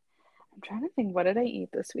right. I'm trying to think, what did I eat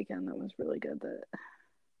this weekend that was really good that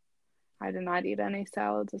I did not eat any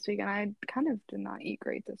salads this weekend. I kind of did not eat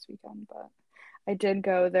great this weekend, but I did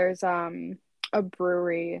go. There's a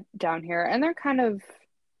brewery down here, and they're kind of,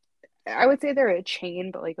 I would say they're a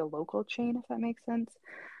chain, but like a local chain, if that makes sense.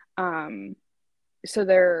 Um, so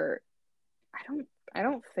they're I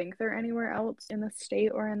don't think they're anywhere else in the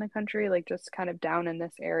state or in the country, like just kind of down in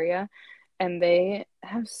this area. And they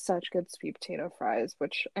have such good sweet potato fries,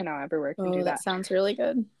 which I know everywhere can Oh, do that that. sounds really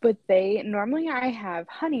good. But they normally I have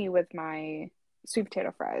honey with my sweet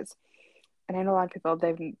potato fries. And I know a lot of people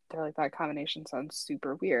they're like that combination sounds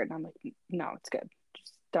super weird. And I'm like, no, it's good.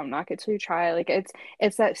 Just don't knock it till you try. Like it's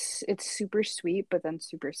super sweet but then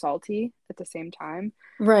super salty at the same time.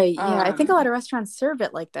 Right. Yeah. I think a lot Um of restaurants serve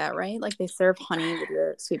it like that, right? Like they serve honey with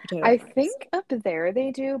your sweet potato I fries. think up there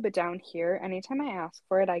they do, but down here, anytime I ask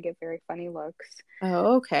for it, I get very funny looks.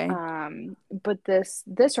 Oh, okay. But this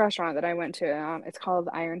restaurant that I went to, it's called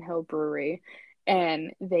Iron Hill Brewery,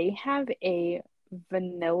 and they have a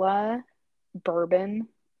vanilla bourbon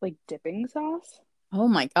like dipping sauce. Oh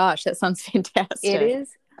my gosh, that sounds It fantastic. is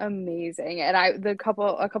amazing. And a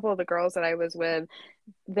couple of the girls that I was with,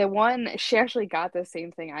 the one she actually got the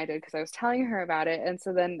same thing I did because I was telling her about it. And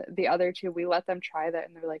so then the other two, we let them try that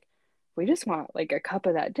and they're like, we just want like a cup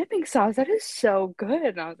of that dipping sauce. That is so good.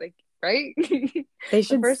 And I was like, right? They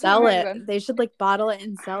The should first time sell I've it. been, They should like bottle it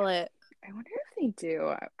and sell it. I wonder if they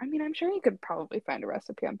do. I mean, I'm sure you could probably find a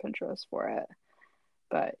recipe on Pinterest for it,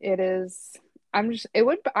 but it is, it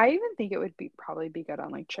would, I even think it would be probably be good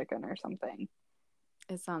on like chicken or something.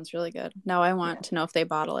 It sounds really good. Now I want Yeah. to know if they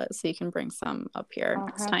bottle it so you can bring some up here I'll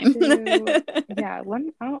next have time. to, yeah,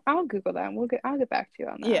 I'll Google that and I'll get back to you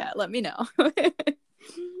on that. Yeah, let me know.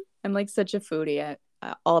 I'm like such a foodie.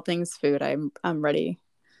 All things food. I'm ready.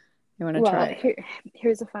 I want to Well, try.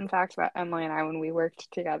 here's a fun fact about Emily and I when we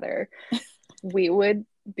worked together. We would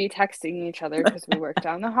be texting each other because we worked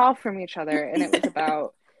down the hall from each other, and it was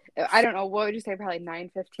about, I don't know, what would you say, probably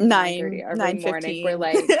 9:15, 9:30 every Nine morning. We're 15.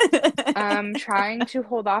 like, trying to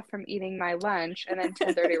hold off from eating my lunch, and then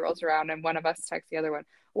 10:30 rolls around, and one of us texts the other one,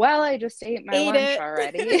 well, I just ate my Ate lunch it.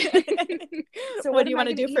 already. So What what do you am I want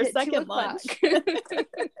to going to do eat for at two second o'clock? lunch?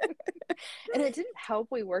 And it didn't help.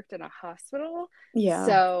 We worked in a hospital, Yeah.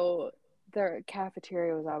 so their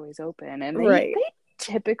cafeteria was always open, and Right. they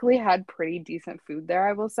typically had pretty decent food there,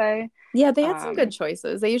 I will say. Yeah, they had some good Um,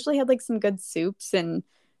 choices. They usually had like some good soups and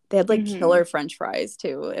they had like mhm. killer French fries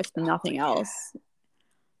too, if Oh nothing else.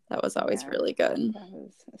 That was always yeah, really good. that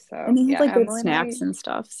was And so. they had Yeah, like good snacks and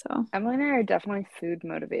stuff. So Emily and I are definitely food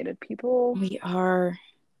motivated people. we are,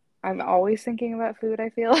 I'm always thinking about food, I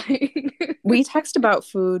feel like. we text about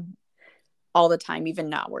food all the time, even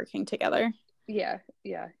not working together. Yeah,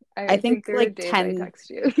 yeah. I I think think there are like days I 10, text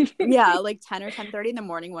you. yeah, like 10 or 10:30 in the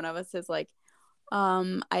morning, one of us is like,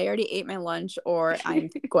 I already ate my lunch or I'm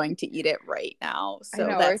going to eat it right now. I So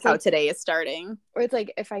know, that's how today is starting. or it's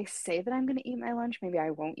like if I say that I'm gonna eat my lunch, maybe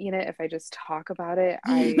I won't eat it. If I just talk about it,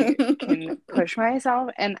 I can push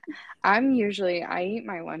myself. And I eat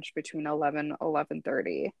my lunch between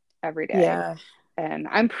 11:30 every day. Yeah, And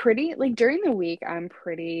I'm pretty, like during the week, I'm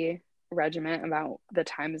pretty regiment about the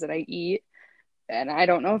times that I eat. And I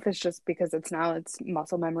don't know if it's just because it's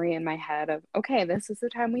muscle memory in my head of, okay, this is the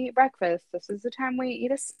time we eat breakfast, this is the time we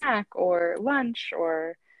eat a snack or lunch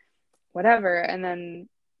or whatever. And then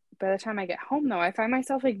by the time I get home though, I find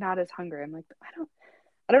myself like not as hungry. I'm like,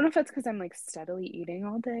 I don't know if it's because I'm like steadily eating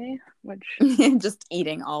all day, which just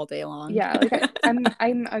eating all day long. yeah, like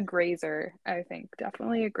I'm a grazer, I think.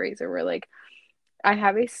 Definitely a grazer where like I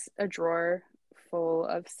have a drawer full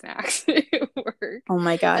of snacks at work, Oh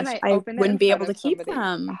my and gosh, I I open it in wouldn't be front able to of keep somebody.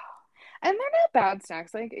 them. And they're not bad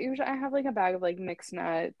snacks. Like usually I have like a bag of like mixed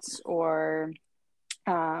nuts or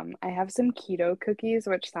I have some keto cookies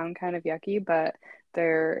which sound kind of yucky, but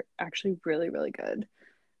they're actually really, really good.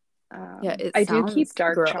 Yeah, it I do keep sounds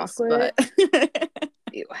dark gross, chocolate. but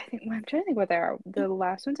Ew, I'm trying to think what they are. The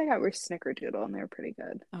last ones I got were Snickerdoodle and they were pretty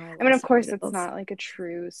good. oh, I I mean, love of course, it's snickerdoodles. not like a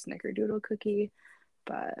true Snickerdoodle cookie,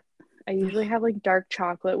 but I usually have like dark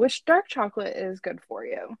chocolate, which dark chocolate is good for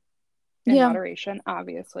you in Yeah, moderation,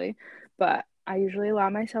 obviously. But I usually allow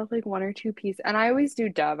myself like one or two pieces, and I always do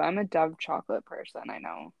Dove. I'm a Dove chocolate person. I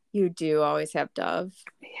know. you do always have Dove.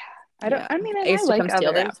 Yeah, I don't. Yeah, I mean, I and I used to come like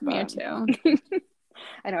steal others, that from you but too.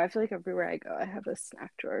 I know. I feel like everywhere I go, I have a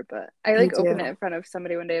snack drawer, but I You like opened it do. in front of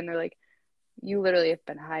somebody one day and they're like, you literally have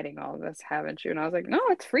been hiding all of this, haven't you? And I was like, no,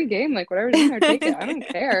 it's free game. Like, whatever's in there, take it. I don't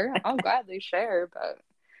care. I'll gladly share. But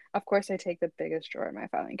of course, I take the biggest drawer in my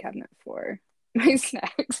filing cabinet for my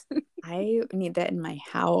snacks. I need that in my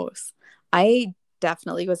house. I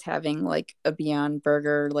definitely was having like a Beyond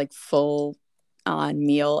Burger like full on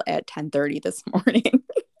meal at 10:30 this morning.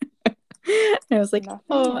 And I was like, Nothing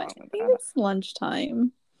 "Oh, I wrong with think that. it's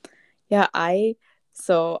lunchtime." Yeah,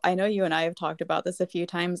 so I know you and I have talked about this a few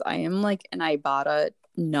times. I am like an Ibotta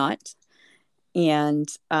nut. And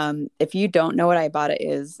if you don't know what Ibotta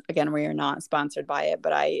is, again, we are not sponsored by it,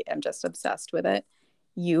 but I am just obsessed with it.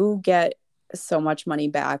 You get so much money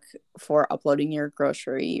back for uploading your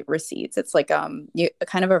grocery receipts. It's like kind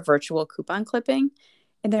of a virtual coupon clipping,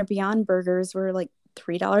 and their Beyond Burgers were like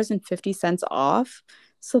 $3.50 off.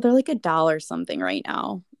 So they're like a dollar something right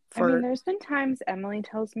now I mean, for there's been times Emily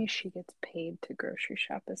tells me she gets paid to grocery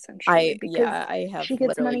shop essentially I because yeah, I have she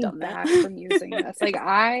gets literally money done that. back from using this. Like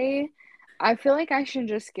I feel like I should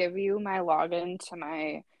just give you my login to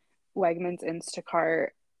my Wegmans Instacart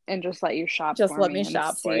and just let you shop Just for let me me and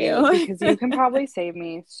shop for see you. because you can probably save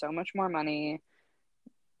me so much more money.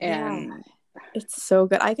 Yeah, And it's so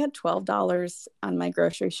good. I got $12 on my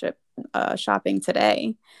grocery shopping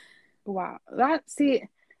today. wow, that see,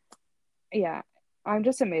 yeah, I'm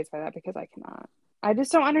just amazed by that because I cannot. I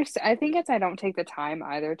just don't understand. I think it's I don't take the time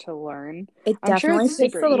either to learn. It I'm sure definitely it's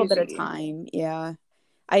takes super a little bit of easy. time. Yeah.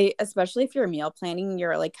 I especially if you're meal planning,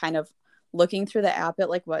 you're like kind of looking through the app at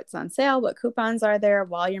like what's on sale, what coupons are there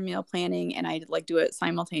while you're meal planning, and I like do it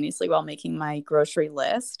simultaneously while making my grocery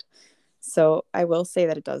list. So I will say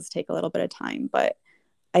that it does take a little bit of time, but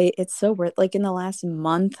I it's so worth like in the last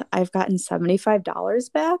month I've gotten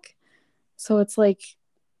 $75 back. So it's like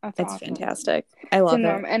That's it's awesome. fantastic. I So love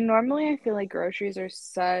it. normally I feel like groceries are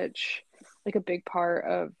such like a big part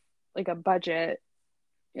of like a budget,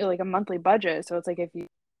 like a monthly budget. So it's like if you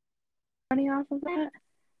money off of that,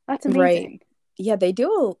 that's Right. amazing. Yeah, they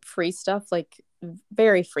do free stuff like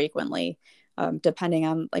very frequently. Depending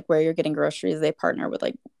on like where you're getting groceries, they partner with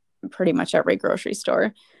like pretty much every grocery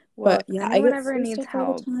store. Well, But if yeah, I anyone get ever free needs stuff all the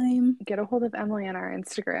help, time. get a hold of Emily on our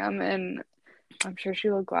Instagram and I'm sure she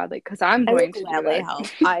will gladly because I'm I will going to do gladly that. help.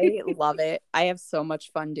 I love it. I have so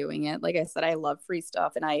much fun doing it. Like I said, I love free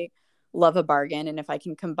stuff and I love a bargain. And if I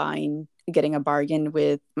can combine getting a bargain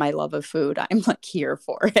with my love of food, I'm like here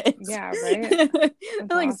for it. Yeah, right? It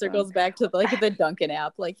That's like awesome. circles back to like the Dunkin'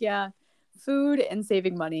 app. Like, yeah, food and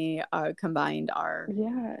saving money combined are,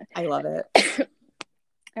 Yeah. I love it.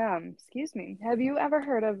 Excuse me. Have you ever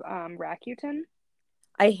heard of Rakuten?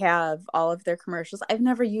 I have all of their commercials. I've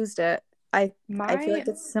never used it. I feel My like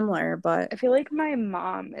it's similar, but I feel like my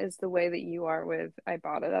mom is the way that you are with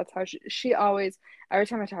Ibotta. That's how she always, every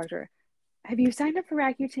time I talk to her, have you signed up for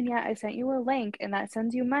Rakuten yet? I sent you a link and that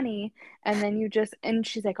sends you money. And then you just, and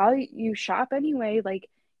she's like, oh, you shop anyway. Like,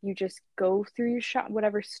 you just go through your shop,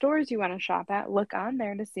 whatever stores you want to shop at, look on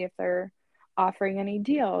there to see if they're offering any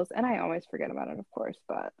deals. And I always forget about it, of course.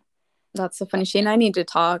 But that's so funny. She and I need to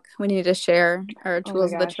talk. We need to share our oh my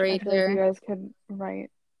tools of the gosh, I trade feel like you here. guys could write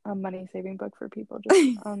a money saving book for people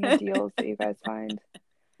just on the deals that you guys find.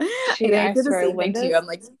 And I I did the swear, same thing to you. Linda's I'm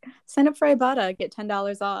like, sign up for Ibotta, get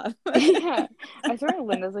 $10 off. yeah, I swear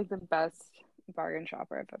Linda's like the best bargain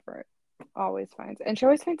shopper I've ever always finds. And she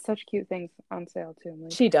always finds such cute things on sale too. I'm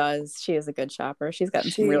like She does. She is a good shopper. She's gotten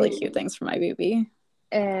some really she cute things for my baby.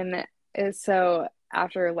 and is so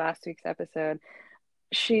after last week's episode,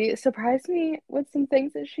 she surprised me with some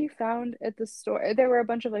things that she found at the store. There were a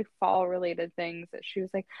bunch of like fall related things that she was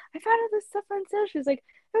like, I found all this stuff on sale. She was like,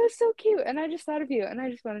 it was so cute. And I just thought of you and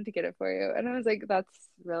I just wanted to get it for you. And I was like, that's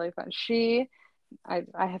really fun. I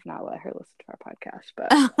have not let her listen to our podcast, but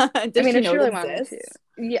I Does mean, she if know she it really wanted me to, exists?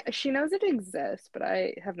 yeah, she knows it exists, but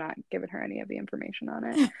I have not given her any of the information on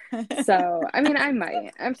it. So, I mean, I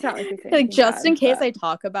might. It's not like we say Like, anything just in bad, case but I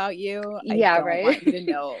talk about you, I yeah, don't right. want you to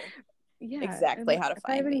know Yeah, exactly and how to if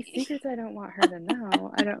I have find any me. secrets I don't want her to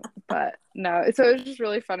know, I don't, but no. So it was just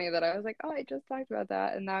really funny that I was like, oh, I just talked about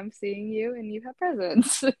that, and now I'm seeing you and you have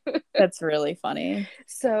presents. That's really funny.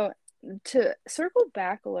 So to circle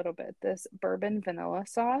back a little bit, this bourbon vanilla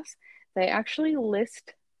sauce, they actually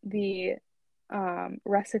list the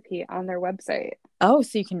recipe on their website. Oh,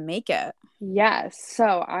 so you can make it. Yes.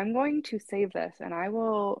 So I'm going to save this and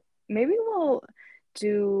maybe we'll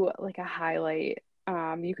do like a highlight.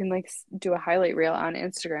 You can like do a highlight reel on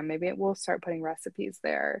Instagram. Maybe it will start putting recipes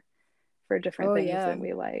there for different Oh, things yeah. that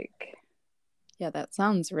we like. Yeah, that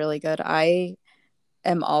sounds really good. I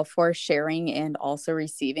am all for sharing and also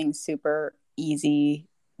receiving super easy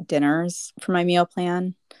dinners for my meal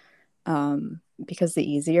plan, because the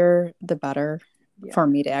easier, the better for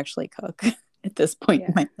Yeah. me to actually cook at this point in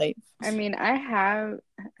Yeah. my life. I mean, I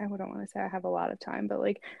wouldn't want to say I have a lot of time, but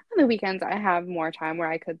like on the weekends, I have more time where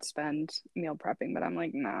I could spend meal prepping. But I'm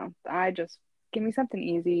like, no, I just give me something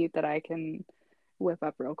easy that I can whip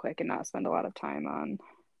up real quick and not spend a lot of time on.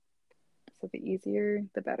 So the easier,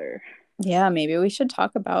 the better. Yeah, maybe we should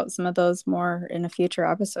talk about some of those more in a future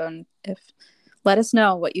episode. If let us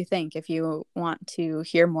know what you think if you want to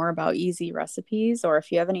hear more about easy recipes or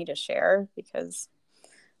if you have any to share because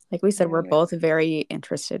like we said we're Right. both very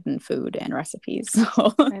interested in food and recipes.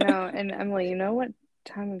 So I know. And Emily, you know what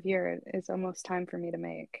time of year it is almost time for me to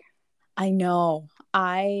make? I know.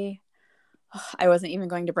 I wasn't even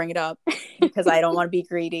going to bring it up because I don't want to be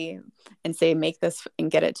greedy and say make this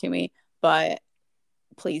and get it to me, but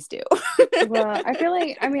please do. Well, I feel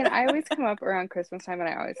like, I mean, I always come up around Christmas time and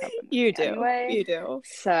I always have them with You me do. anyway. You do.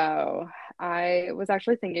 So I was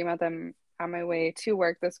actually thinking about them on my way to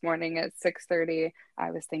work this morning at 6:30.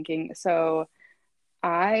 I was thinking, so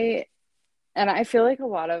I, and I feel like a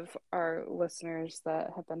lot of our listeners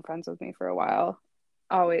that have been friends with me for a while,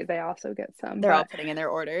 always, they also get some, They're all but putting in their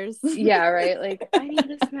orders. yeah, right. Like, I need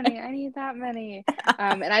this many, I need that many.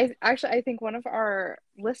 And I think one of our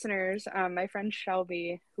listeners, my friend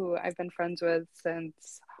Shelby, who I've been friends with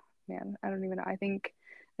since, man, I don't even know. I think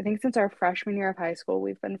since our freshman year of high school,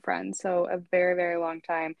 we've been friends. So a very, very long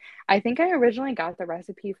time. I think I originally got the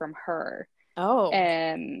recipe from her Oh,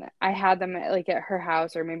 and I had them like at her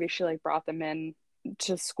house, or maybe she like brought them in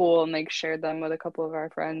to school and like shared them with a couple of our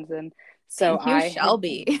friends. And so thank you, I had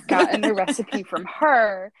Shelby. gotten the recipe from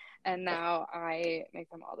her, and now I make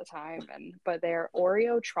them all the time. And but they're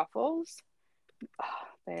Oreo truffles. Oh,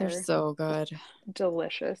 They're they're so good.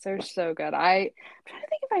 delicious. They're so good. I'm trying to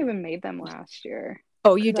think if I even made them last year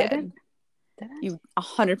Oh, you because I didn't. did. Did I? You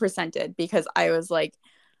 100% did because I was like,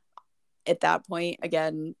 at that point,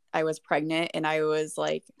 again, I was pregnant and I was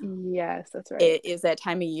like, Yes, that's right. it is that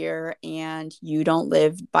time of year and you don't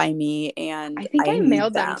live by me I and think I I need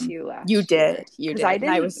mailed them to them. you You last year did. You because I did.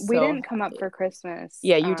 And I didn't. was We so didn't come up happy. for Christmas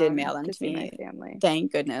Yeah, you did mail them to to see my me. family.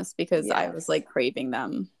 Thank goodness because I Yes. was like craving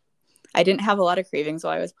them. I didn't have a lot of cravings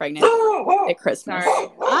while I was pregnant at Christmas. Sorry.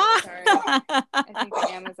 Sorry. Ah! I think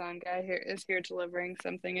the Amazon guy here is here delivering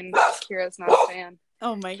something, and Kira's not a fan.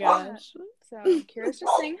 Oh my gosh. So Kira's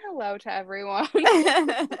just saying hello to everyone.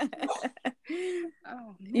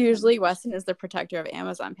 Oh man. Usually Weston is the protector of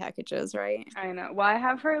Amazon packages, right? I know. Well, I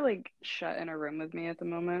have her like shut in a room with me at the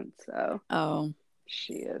moment, so Oh.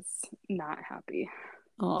 she is not happy.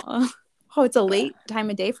 Oh. Oh, it's a But late time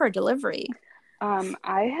of day for a delivery.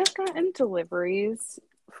 I have gotten deliveries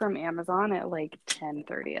from Amazon at like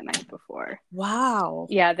 10:30 at night before. Wow.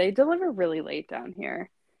 Yeah, they deliver really late down here.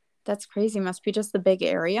 That's crazy. Must be just the big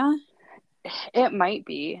area. It might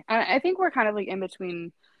be. And I think we're kind of like in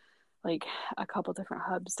between like a couple different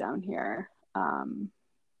hubs down here.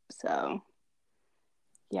 So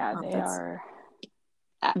yeah, Oh, they that's are.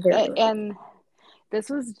 very late. And this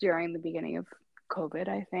was during the beginning of COVID,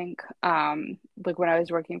 I think. Like when I was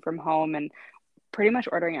working from home and pretty much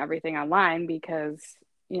ordering everything online because,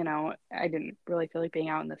 I didn't really feel like being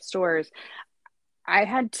out in the stores. I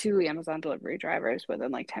had two Amazon delivery drivers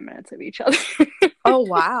within like 10 minutes of each other. Oh,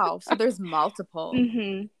 wow. So there's multiple.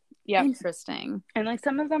 Yep. Interesting. And like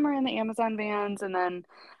some of them are in the Amazon vans, and then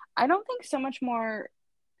I don't think so much more,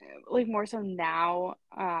 like more so now,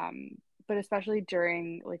 but especially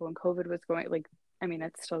during like when COVID was going, like, I mean,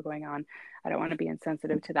 it's still going on. I don't want to be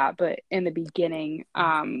insensitive to that, but in the beginning,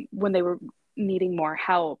 when they were needing more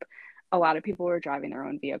help, a lot of people were driving their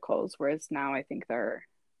own vehicles, whereas now I think they're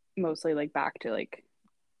mostly like back to like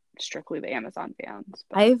strictly the Amazon vans.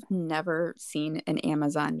 But I've never seen an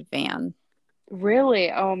Amazon van.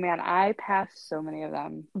 really, oh man, I pass so many of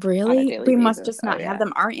them on a Really? daily They must basis. just Oh not have yeah.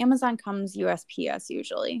 them. Our Amazon comes USPS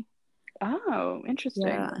usually. Oh, interesting.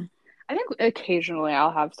 Yeah. I think occasionally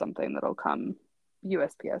I'll have something that'll come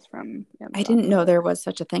USPS from I Amazon, didn't know but there was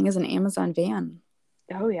such a thing as an Amazon van.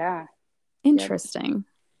 oh yeah. Yep. Interesting.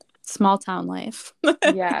 Small town life.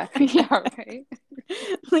 Yeah. Yeah, right.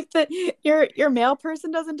 Like that your mail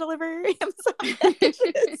person doesn't deliver your Amazon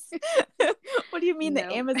packages. What do you mean the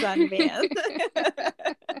Nope. Amazon van?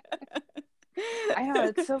 I know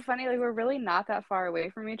it's so funny. Like we're really not that far away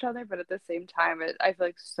from each other, but at the same time, I feel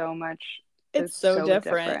like so much is It's so so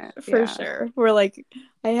different different. for Yeah. sure. We're like,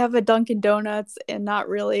 I have a Dunkin' Donuts and not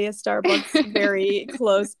really a Starbucks very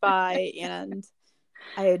close by, and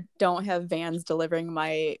I don't have vans delivering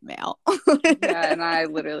my mail. Yeah, and I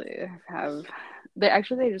literally have they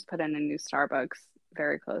just put in a new Starbucks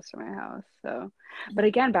very close to my house. So, but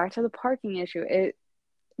again, back to the parking issue.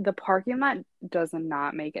 the parking lot does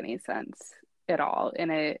not make any sense at all,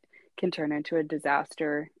 and it can turn into a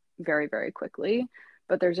disaster very, very quickly.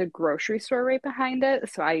 But there's a grocery store right behind it,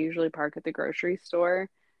 so I usually park at the grocery store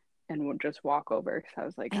and would just walk over. So I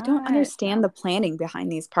was like, I don't understand no, the planning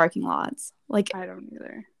behind these parking lots. Like, I don't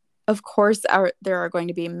either. of course, there are going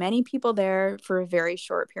to be many people there for a very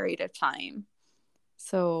short period of time.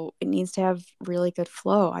 So it needs to have really good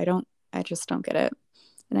flow. I just don't get it.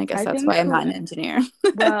 And I guess I that's think why I'm not an engineer.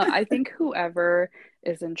 well, I think whoever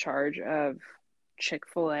is in charge of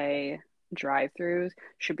Chick-fil-A drive-throughs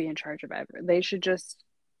should be in charge of ever. They should just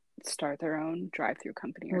start their own drive-through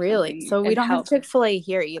company or Really? something So we and don't have help. Chick-fil-A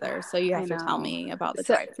here either. So you I have to tell know. me about the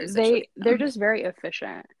So drive-through they're situation. just very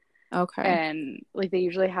efficient, Okay. and like they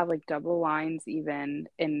usually have like double lines even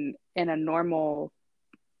in a normal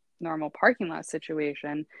parking lot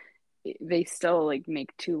situation. They still like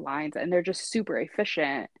make two lines and they're just super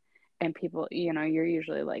efficient, and people, you're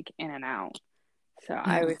usually like in and out. So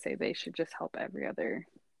I Yeah. always say they should just help every other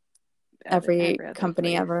Every every other company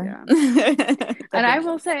place, ever. yeah. That'd And be I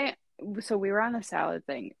will nice. say, so we were on the salad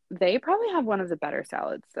thing. They probably have one of the better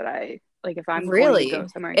salads that I like if I'm going to go Really?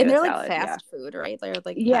 somewhere and And get a they're like salad. Yeah. fast food, right? They're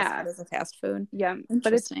like classified Yeah. as a fast food. Yeah. But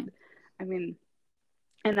it's, Interesting. I mean,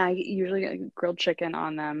 and I usually get like, grilled chicken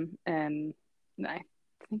on them. And I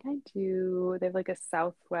think I do, they have like a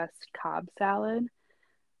Southwest Cobb salad.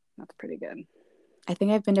 That's pretty good. I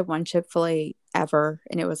think I've been to one Chick-fil-A ever,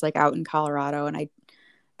 and it was like out in Colorado, and I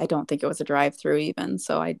don't think it was a drive-through even.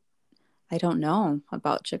 So I don't know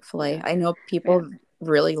about Chick-fil-A. Yeah. I know Man. people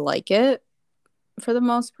really like it for the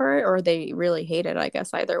most part, or they really hate it, I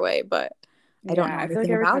guess either way, but I don't Yeah. know I feel like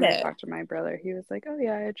anything every about time I it. talk to my brother, he was like, oh,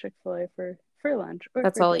 yeah, I had Chick-fil-A for lunch or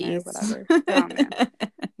That's for all he dinner, eats. whatever. Oh, man.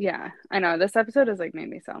 Yeah, I know. This episode has like made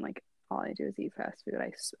me sound like all I do is eat fast food.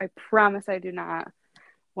 I promise I do not.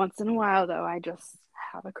 Once in a while, though, I just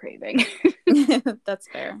have a craving, That's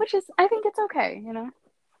fair. which is, I think it's okay.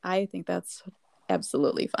 I think that's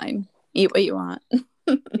absolutely fine. Eat what you want.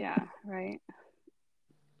 Yeah, right.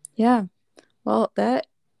 Yeah. Well,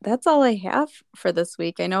 that's all I have for this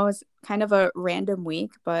week. I know it's kind of a random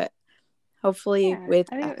week, but hopefully Yeah, with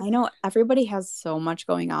I think it I was, know everybody has so much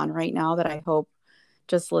going on right now that I hope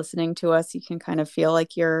just listening to us you can kind of feel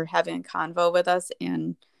like you're having a convo with us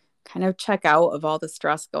and kind of check out of all the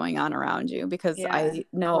stress going on around you because yeah, I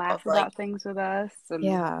know of laugh like about things with us. And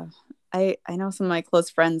yeah, I know some of my close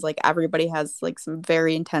friends like everybody has like some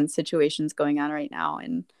very intense situations going on right now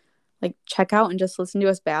and like check out and just listen to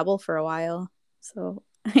us babble for a while. So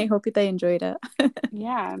I hope that they enjoyed it.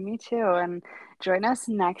 yeah, me too. And join us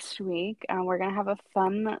next week. We're going to have a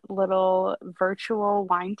fun little virtual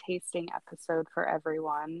wine tasting episode for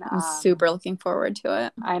everyone. I'm super looking forward to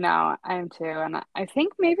it. I know, I am too, and I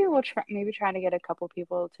think maybe we'll try to get a couple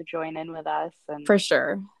people to join in with us, For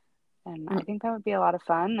sure. and I think that would be a lot of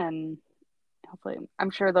fun, and hopefully,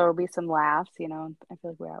 I'm sure there will be some laughs. I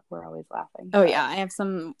feel like we're always laughing, Oh but yeah, I have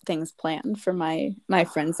some things planned for my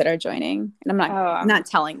friends that are joining, and I'm not oh, not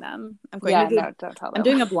telling them. yeah, no, don't tell I'm them.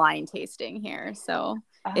 doing a blind tasting here, so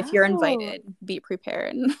if you're Oh, invited, be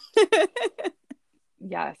prepared.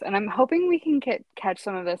 yes, and I'm hoping we can catch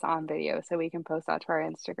some of this on video so we can post that to our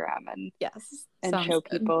Instagram Yes, and sounds show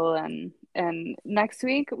good. people. And next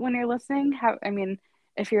week when you're listening, have I mean,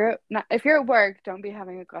 if you're at work, don't be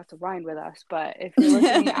having a glass of wine with us. But if you're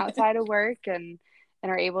listening outside of work and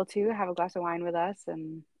are able to have a glass of wine with us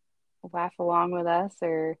and laugh along with us,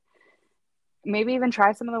 or maybe even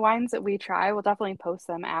try some of the wines that we try, we'll definitely post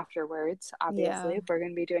them afterwards. Obviously, Yeah, if we're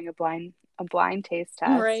going to be doing a blind taste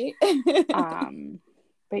test. right. Um,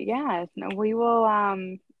 but yeah, no, we will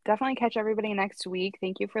definitely catch everybody next week.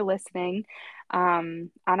 Thank you for listening. On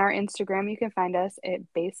our Instagram, you can find us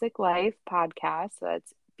at Basic Life Podcast. So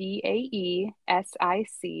that's BAESIC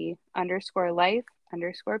 _life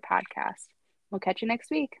 _podcast. We'll catch you next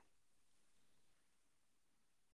week.